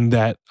about in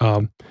that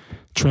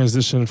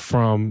transition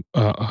from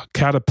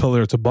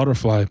caterpillar to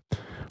butterfly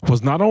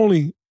was not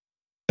only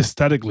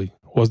aesthetically,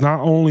 was not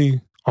only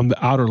on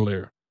the outer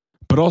layer,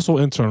 but also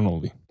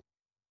internally.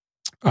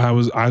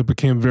 I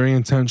became very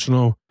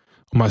intentional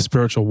on my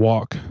spiritual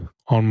walk,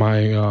 on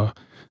my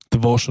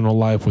devotional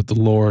life with the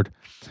Lord.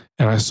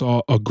 And I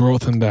saw a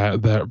growth in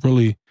that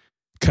really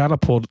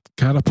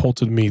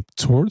catapulted me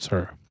towards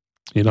her.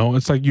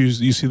 It's like you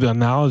see the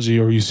analogy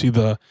or you see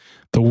the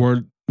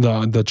word,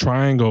 the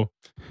triangle.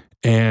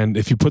 And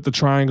if you put the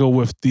triangle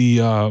with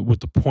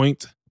the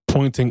point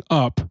pointing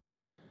up,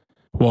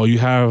 well, you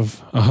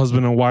have a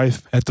husband and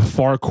wife at the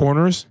far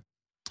corners.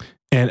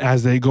 And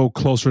as they go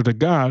closer to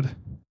God,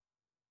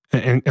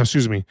 and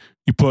excuse me,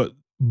 you put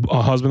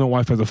a husband and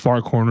wife at the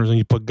far corners and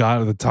you put God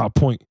at the top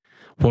point.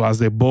 Well, as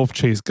they both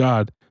chase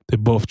God, they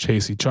both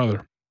chase each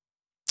other.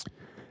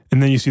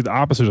 And then you see the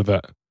opposite of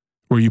that,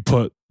 where you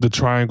put the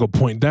triangle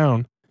point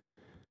down.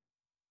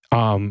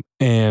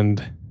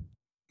 And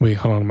wait,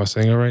 hold on, am I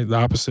saying it right? The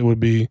opposite would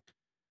be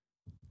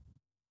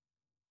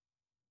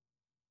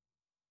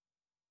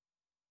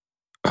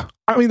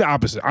the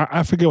opposite.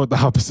 I forget what the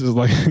opposite is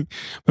like,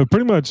 but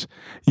pretty much,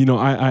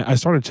 I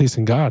started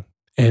chasing God,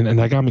 and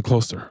that got me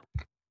closer.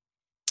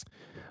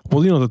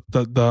 Well,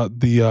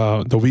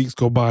 the weeks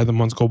go by, the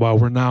months go by.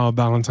 We're now at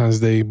Valentine's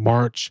Day,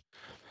 March,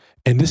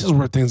 and this is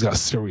where things got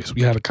serious.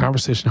 We had a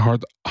conversation,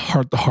 heart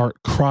to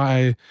heart,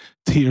 cry,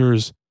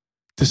 tears.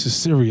 This is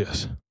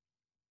serious,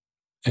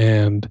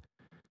 and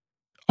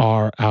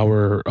our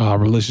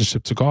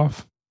relationship took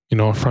off.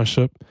 Our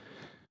friendship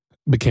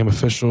became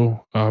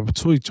official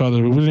to each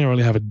other. We didn't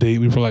really have a date.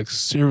 We were like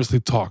seriously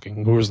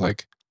talking. We was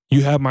like,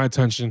 you have my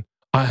attention,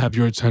 I have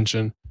your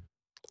attention.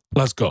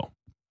 Let's go.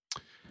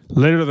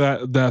 Later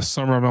that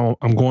summer,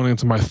 I'm going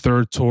into my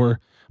third tour.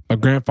 My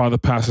grandfather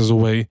passes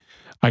away.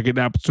 I get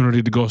the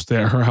opportunity to go stay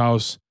at her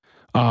house,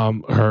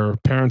 her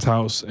parents'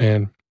 house,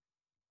 and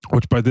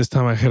which by this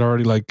time I had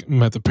already like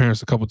met the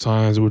parents a couple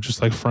times. We were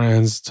just like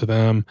friends to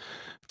them,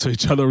 to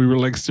each other. We were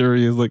like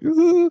serious, like,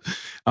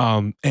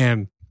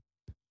 and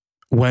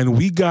when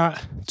we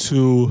got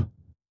to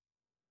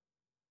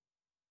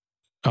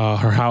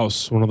her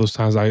house, one of those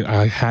times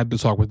I had to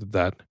talk with the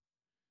dad.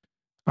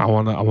 I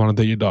want to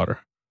date your daughter.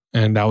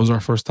 And that was our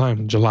first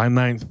time. July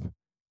 9th,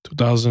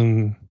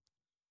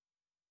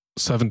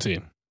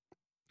 2017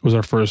 was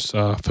our first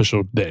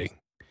official day.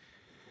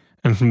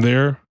 And from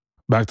there,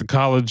 back to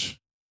college,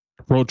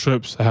 road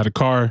trips. I had a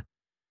car.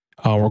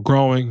 We're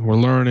growing, we're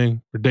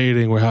learning, we're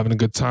dating, we're having a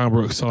good time.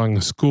 We're excelling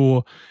in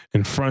school,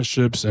 in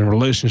friendships, and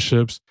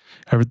relationships.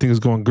 Everything is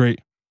going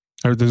great.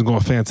 Everything's going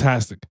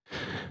fantastic.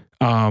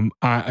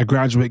 I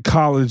graduate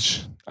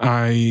college.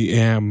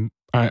 I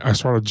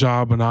start a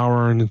job an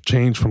hour and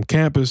change from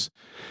campus.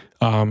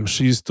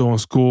 She's still in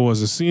school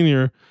as a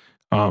senior.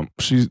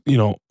 She's,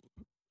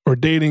 we're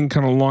dating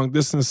kind of long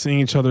distance, seeing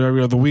each other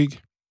every other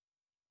week.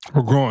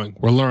 We're growing,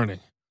 we're learning.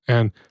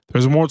 And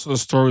there's more to the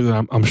story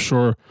that I'm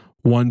sure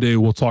one day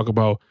we'll talk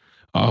about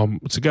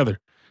together.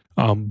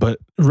 But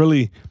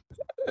really,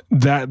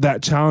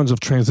 that challenge of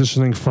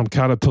transitioning from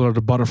caterpillar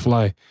to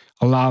butterfly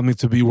allowed me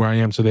to be where I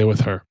am today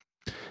with her.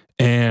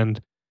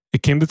 And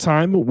it came to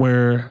time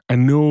where I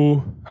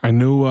knew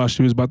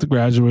she was about to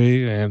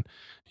graduate, and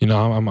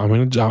I'm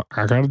in a job.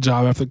 I got a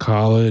job after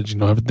college.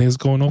 Everything's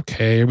going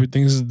okay.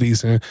 Everything's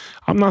decent.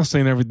 I'm not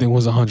saying everything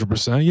was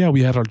 100%. Yeah,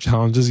 we had our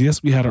challenges.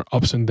 Yes, we had our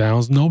ups and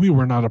downs. No, we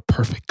were not a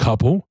perfect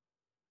couple.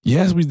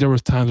 Yes, there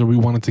was times where we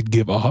wanted to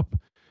give up.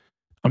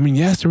 I mean,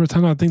 yes, there were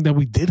times I think that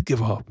we did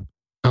give up.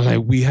 And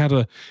like we had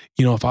to,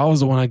 if I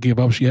was the one that gave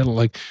up, she had to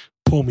like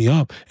pull me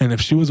up. And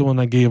if she was the one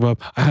that gave up,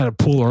 I had to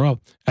pull her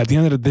up. At the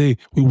end of the day,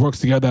 we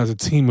worked together as a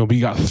team and we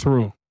got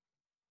through.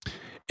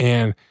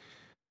 And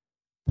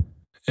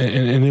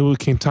it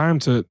came time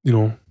to,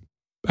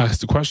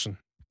 ask the question.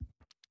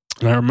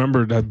 And I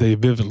remember that day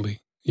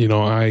vividly.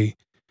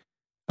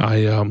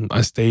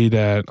 I stayed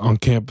on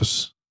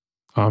campus.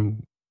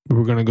 We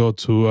were gonna go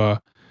to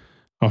a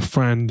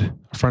friend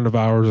of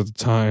ours at the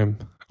time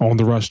owned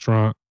the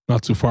restaurant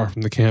not too far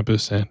from the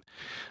campus, and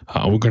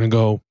we're gonna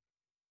go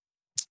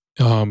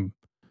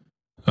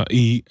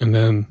eat, and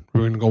then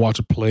we're gonna go watch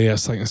a play at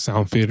Sight and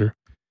Sound Theater.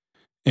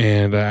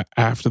 And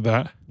after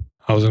that,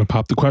 I was gonna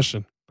pop the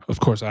question. Of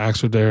course, I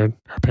asked her there,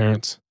 her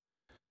parents.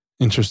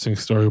 Interesting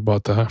story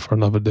about that for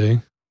another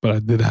day. But I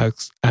did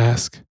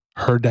ask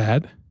her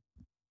dad.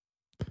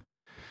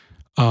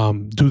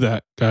 Do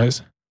that,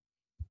 guys.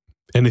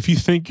 And if you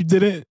think you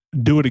did it,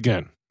 do it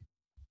again.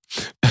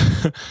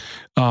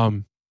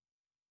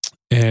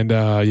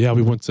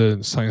 We went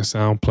to Sight and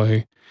Sound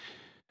play.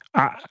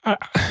 I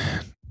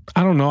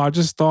don't know. I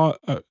just thought,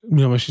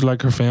 she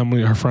liked her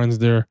family, her friends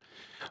there.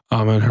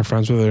 And her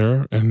friends were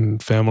there,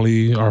 and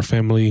our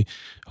family,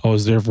 I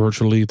was there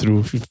virtually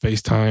through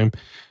FaceTime.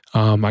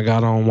 I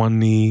got on one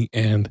knee,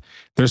 and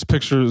there's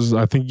pictures.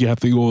 I think you have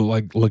to go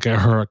look at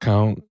her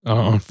account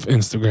on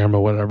Instagram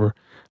or whatever.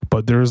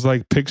 But there's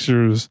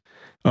pictures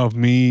of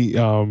me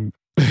on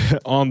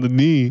the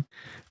knee,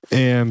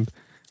 and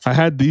I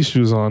had these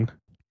shoes on.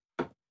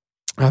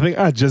 I think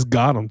I just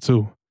got them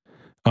too.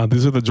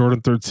 These are the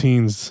Jordan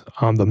 13s,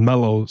 the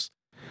Mellows.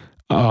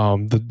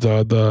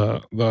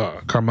 The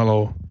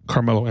Carmelo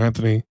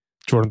Anthony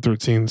Jordan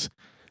 13s.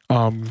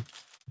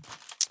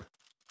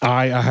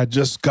 I had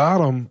just got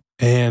them,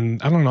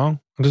 and I don't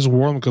know. I just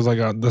wore them because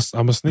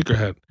I'm a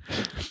sneakerhead,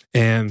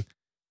 and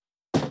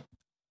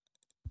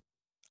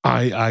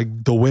the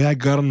way I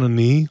got on the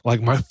knee,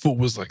 my foot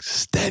was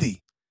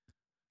steady,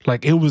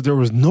 there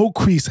was no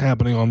crease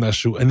happening on that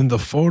shoe. And in the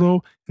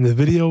photo, in the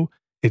video,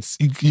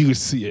 you could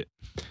see it.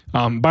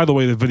 By the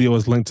way, the video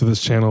is linked to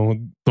this channel.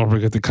 Don't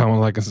forget to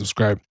comment, like, and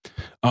subscribe.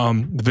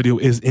 The video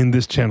is in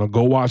this channel.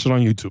 Go watch it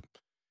on YouTube.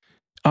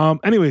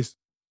 Anyways,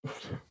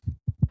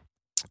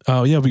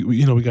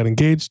 we got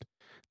engaged.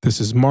 This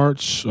is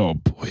March. Oh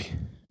boy,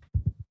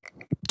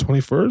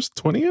 21st,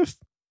 20th.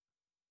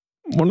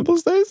 One of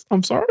those days.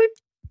 I'm sorry.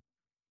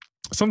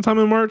 Sometime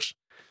in March.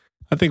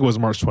 I think it was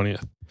March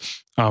 20th.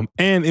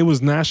 And it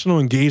was National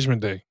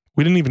Engagement Day.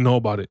 We didn't even know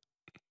about it.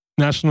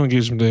 National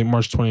Engagement Day,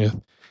 March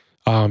 20th.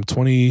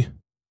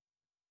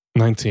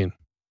 2019.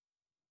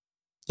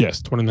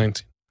 Yes,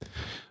 2019.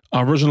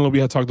 Originally, we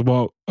had talked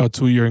about a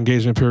 2-year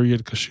engagement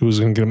period because she was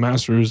going to get a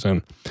master's,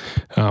 and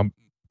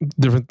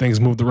different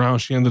things moved around.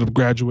 She ended up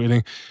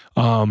graduating.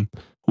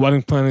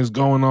 Wedding planning is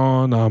going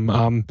on.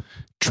 I'm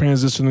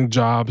transitioning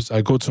jobs.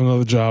 I go to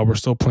another job. We're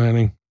still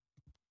planning.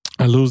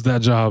 I lose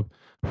that job.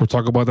 We'll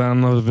talk about that in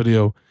another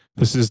video.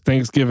 This is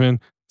Thanksgiving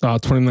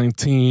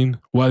 2019.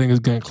 Wedding is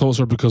getting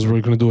closer because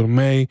we're going to do it in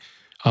May.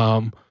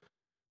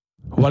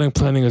 Wedding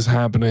planning is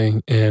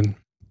happening, and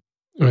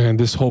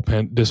this whole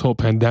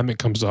pandemic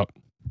comes up,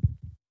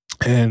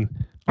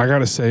 and I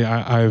gotta say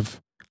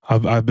I've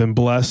been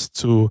blessed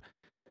to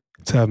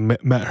have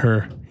met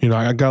her.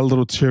 I got a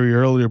little teary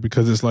earlier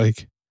because it's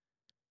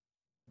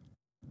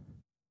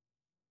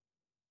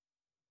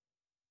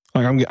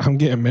I'm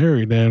getting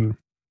married, and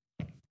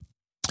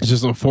it's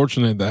just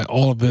unfortunate that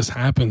all of this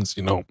happens.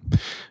 You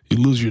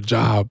lose your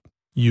job,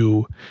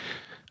 you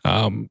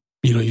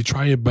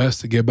try your best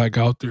to get back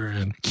out there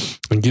and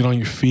get on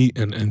your feet,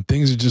 and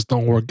things just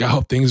don't work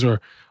out. Things are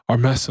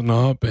messing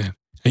up, and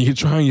you're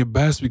trying your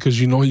best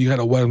because you got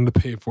a wedding to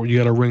pay for, you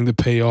got a ring to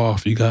pay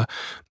off, you got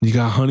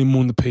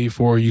honeymoon to pay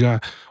for, you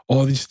got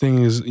all these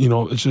things.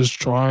 It's just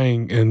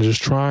trying, and you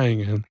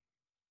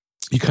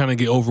kind of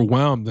get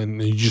overwhelmed,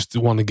 and you just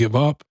want to give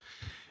up.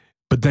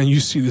 But then you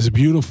see this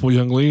beautiful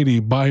young lady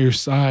by your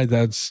side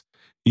that's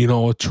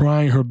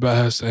trying her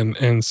best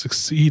and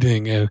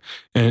succeeding and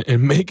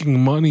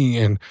making money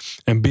and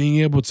being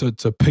able to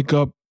pick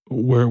up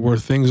where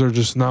things are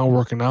just not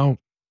working out.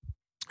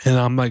 And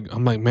I'm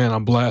like, man,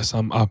 I'm blessed.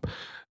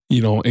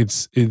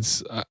 It's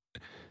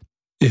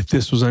if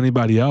this was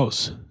anybody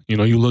else,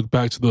 you look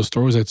back to those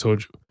stories I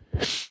told you.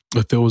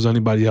 If there was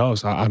anybody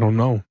else, I don't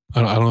know.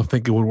 I don't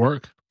think it would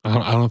work.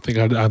 I don't think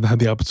I'd had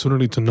the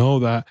opportunity to know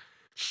that.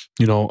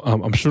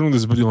 I'm shooting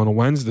this video on a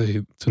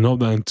Wednesday to know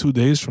that in 2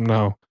 days from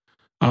now,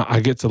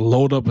 I get to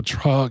load up a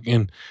truck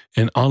and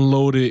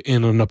unload it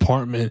in an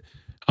apartment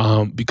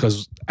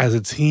because as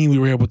a team we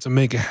were able to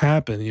make it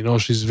happen. You know,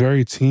 she's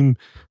very team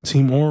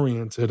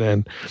oriented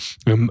and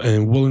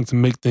willing to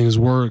make things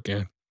work.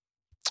 And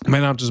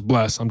man, I'm just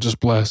blessed. And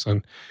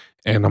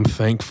I'm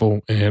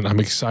thankful and I'm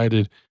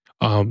excited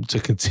to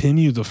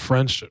continue the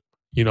friendship.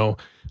 You know,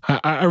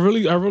 I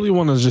really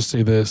want to just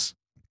say this,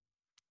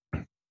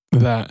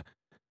 that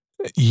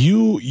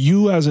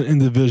you as an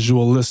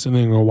individual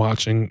listening or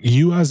watching,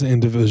 you as an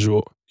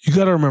individual, you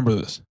got to remember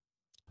this.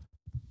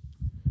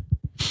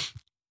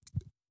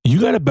 You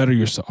got to better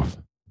yourself.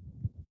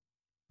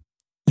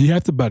 You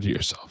have to better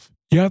yourself.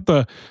 You have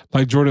to,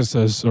 like Jordan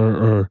says,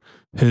 or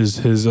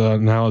his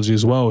analogy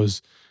as well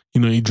is,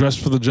 you know, you dress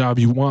for the job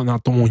you want,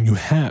 not the one you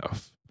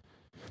have.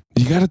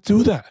 You got to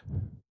do that.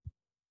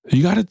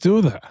 You got to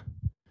do that.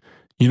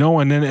 You know,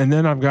 and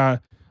then I've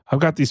got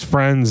these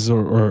friends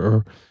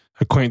or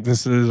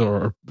acquaintances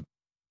or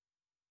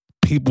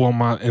people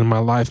in my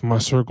life, in my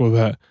circle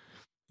that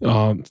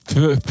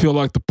feel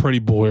like the pretty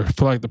boy or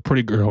feel like the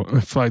pretty girl.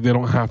 I feel like they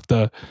don't have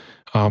to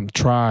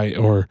try,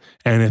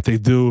 and if they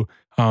do,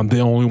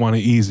 they only want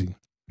it easy.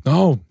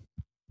 No,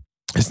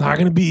 it's not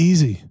going to be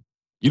easy.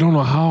 You don't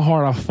know how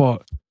hard I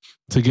fought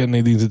to get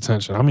Nadine's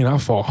attention. I mean, I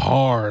fought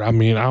hard. I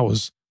mean, I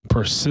was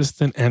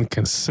persistent and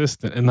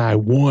consistent, and I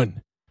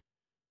won.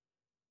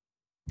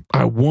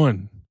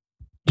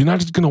 You're not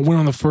just going to win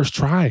on the first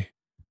try.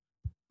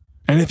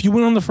 And if you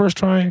win on the first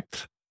try,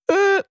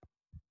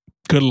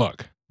 good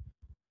luck.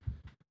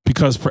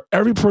 Because for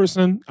every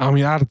person, I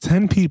mean, out of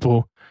 10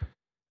 people,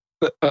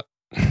 I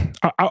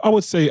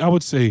would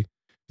say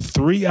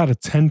 3 out of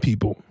 10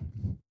 people,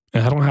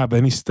 and I don't have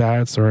any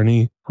stats or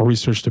any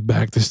research to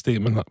back this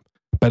statement up,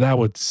 but I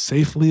would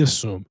safely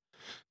assume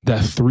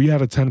that 3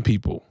 out of 10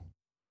 people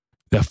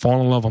that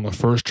fall in love on the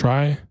first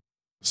try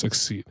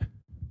succeed.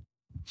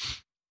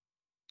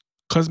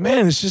 Because,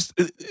 man, it's just,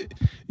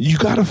 you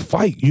got to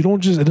fight. It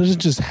doesn't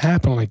just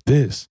happen like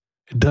this.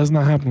 It does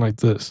not happen like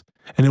this.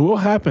 And it will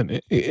happen.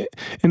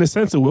 In a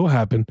sense, it will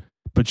happen,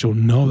 but you'll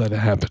know that it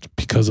happened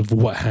because of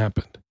what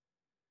happened.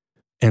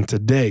 And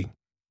today,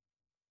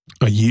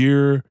 a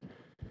year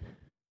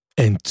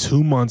and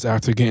 2 months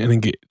after getting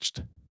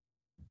engaged,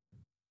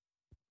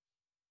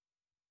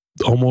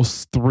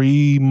 almost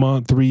 3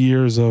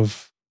 years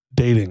of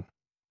dating,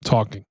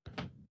 talking,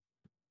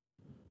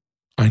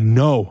 I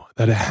know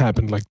that it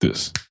happened like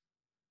this.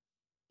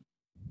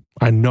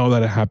 But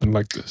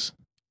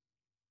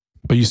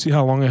you see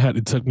how long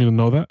it took me to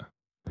know that?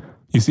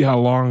 You see how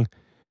long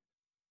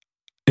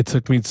it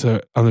took me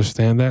to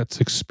understand that,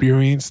 to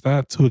experience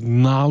that, to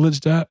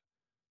acknowledge that,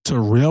 to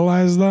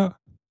realize that?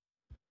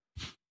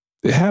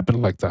 It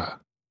happened like that.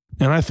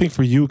 And I think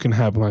for you, it can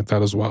happen like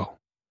that as well.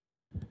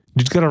 You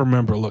just got to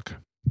remember, look,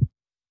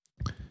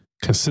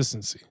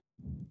 consistency.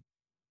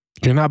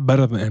 You're not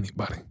better than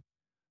anybody.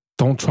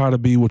 Don't try to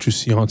be what you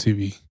see on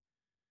TV.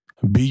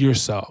 Be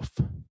yourself.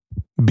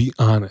 Be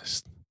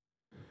honest.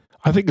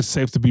 I think it's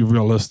safe to be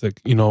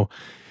realistic, you know,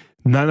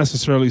 not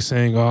necessarily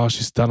saying, oh,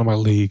 she's out of my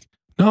league.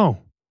 No,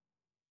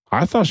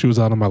 I thought she was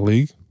out of my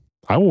league.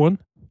 I won.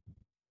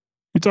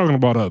 You're talking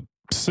about a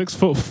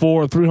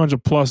 6'4",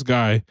 300+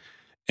 guy,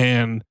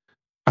 and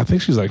I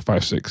think she's like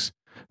 5'6",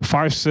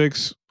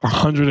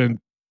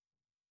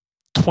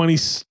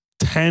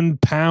 110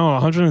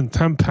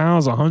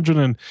 pounds, 100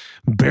 and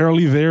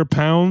barely there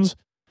pounds.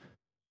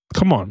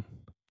 Come on.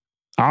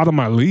 Out of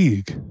my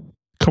league.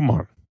 Come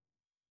on.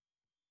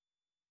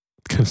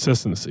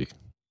 Consistency.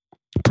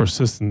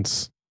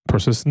 Persistence,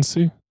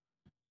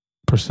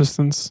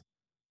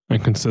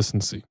 and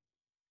consistency.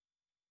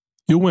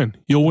 You'll win.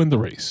 You'll win the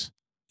race.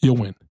 You'll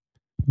win.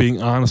 Being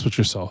honest with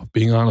yourself.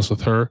 Being honest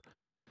with her.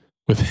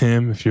 With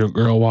him. If you're a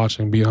girl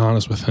watching, be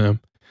honest with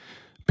him.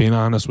 Being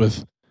honest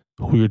with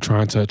who you're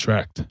trying to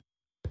attract.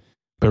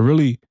 But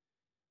really,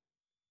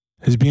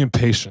 it's being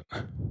patient.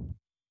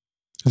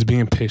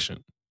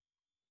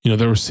 You know,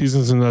 there were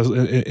seasons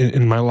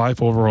in my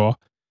life overall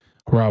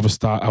where I was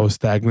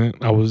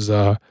stagnant. There was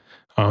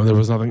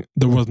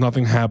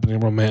nothing happening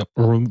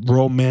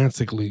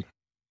romantically.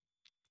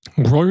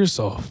 Grow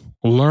yourself.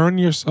 Learn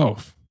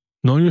yourself.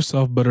 Know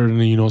yourself better than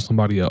you know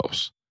somebody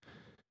else.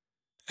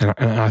 And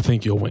I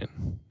think you'll win.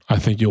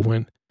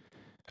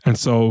 And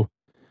so,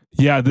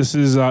 yeah, this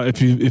is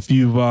if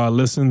you've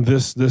listened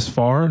this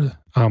far,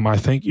 I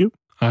thank you.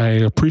 I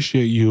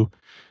appreciate you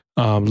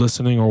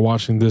listening or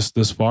watching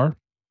this far,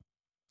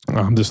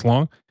 this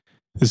long.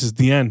 This is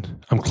the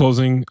end. I'm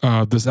closing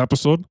this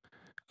episode.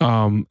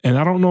 And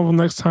I don't know the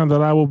next time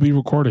that I will be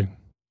recording.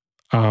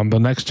 The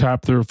next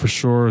chapter for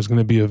sure is going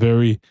to be a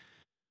very,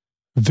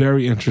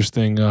 very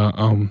interesting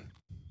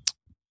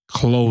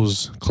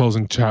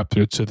closing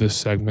chapter to this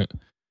segment,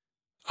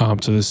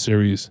 to this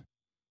series.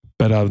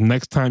 But the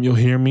next time you'll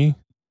hear me,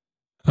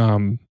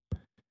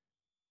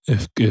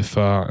 if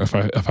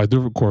I do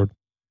record,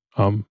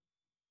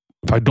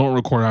 if I don't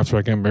record after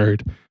I get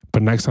married,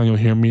 but next time you'll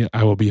hear me,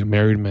 I will be a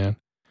married man.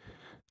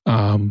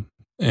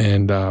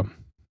 And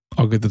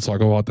I'll get to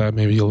talk about that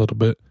maybe a little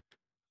bit.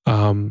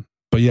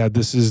 But yeah,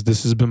 this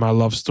has been my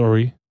love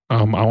story.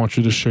 I want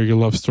you to share your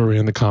love story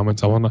in the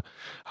comments. I want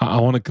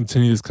to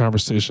continue this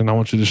conversation. I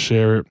want you to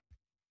share it.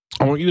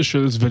 I want you to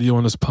share this video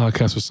on this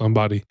podcast with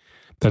somebody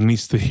that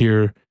needs to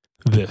hear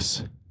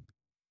this.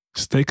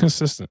 Stay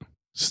consistent.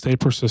 Stay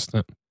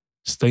persistent.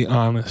 Stay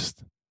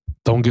honest.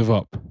 Don't give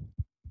up.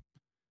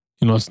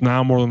 It's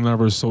now more than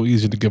ever so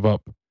easy to give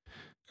up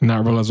and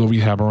not realize what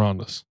we have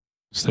around us.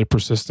 Stay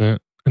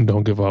persistent and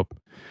don't give up.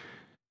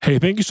 Hey,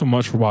 thank you so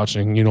much for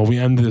watching. We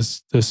end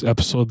this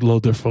episode a little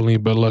differently,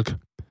 but look,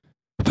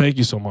 thank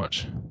you so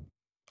much.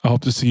 I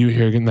hope to see you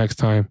here again next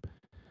time.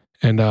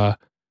 And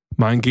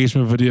my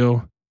engagement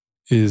video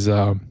is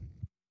on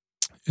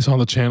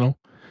the channel.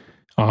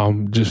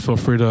 Just feel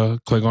free to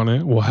click on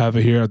it. We'll have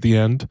it here at the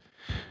end.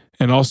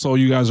 And also,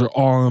 you guys are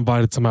all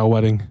invited to my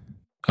wedding.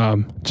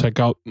 Check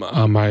out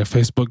my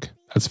Facebook.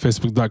 That's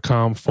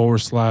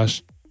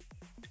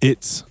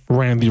facebook.com/It's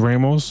Randy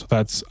Ramos.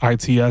 That's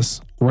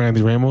ITS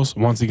Randy Ramos.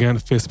 Once again,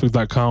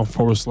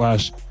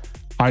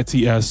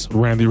 facebook.com/ITS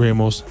Randy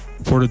Ramos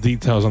for the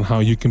details on how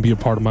you can be a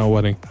part of my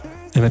wedding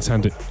and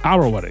attend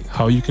our wedding.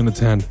 How you can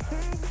attend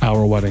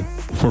our wedding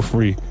for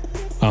free.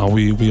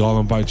 We all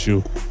invite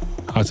you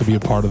to be a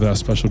part of that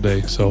special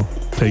day. So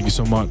thank you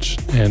so much.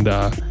 And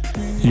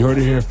you heard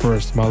it here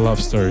first, my love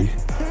story.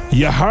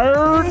 You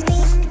heard?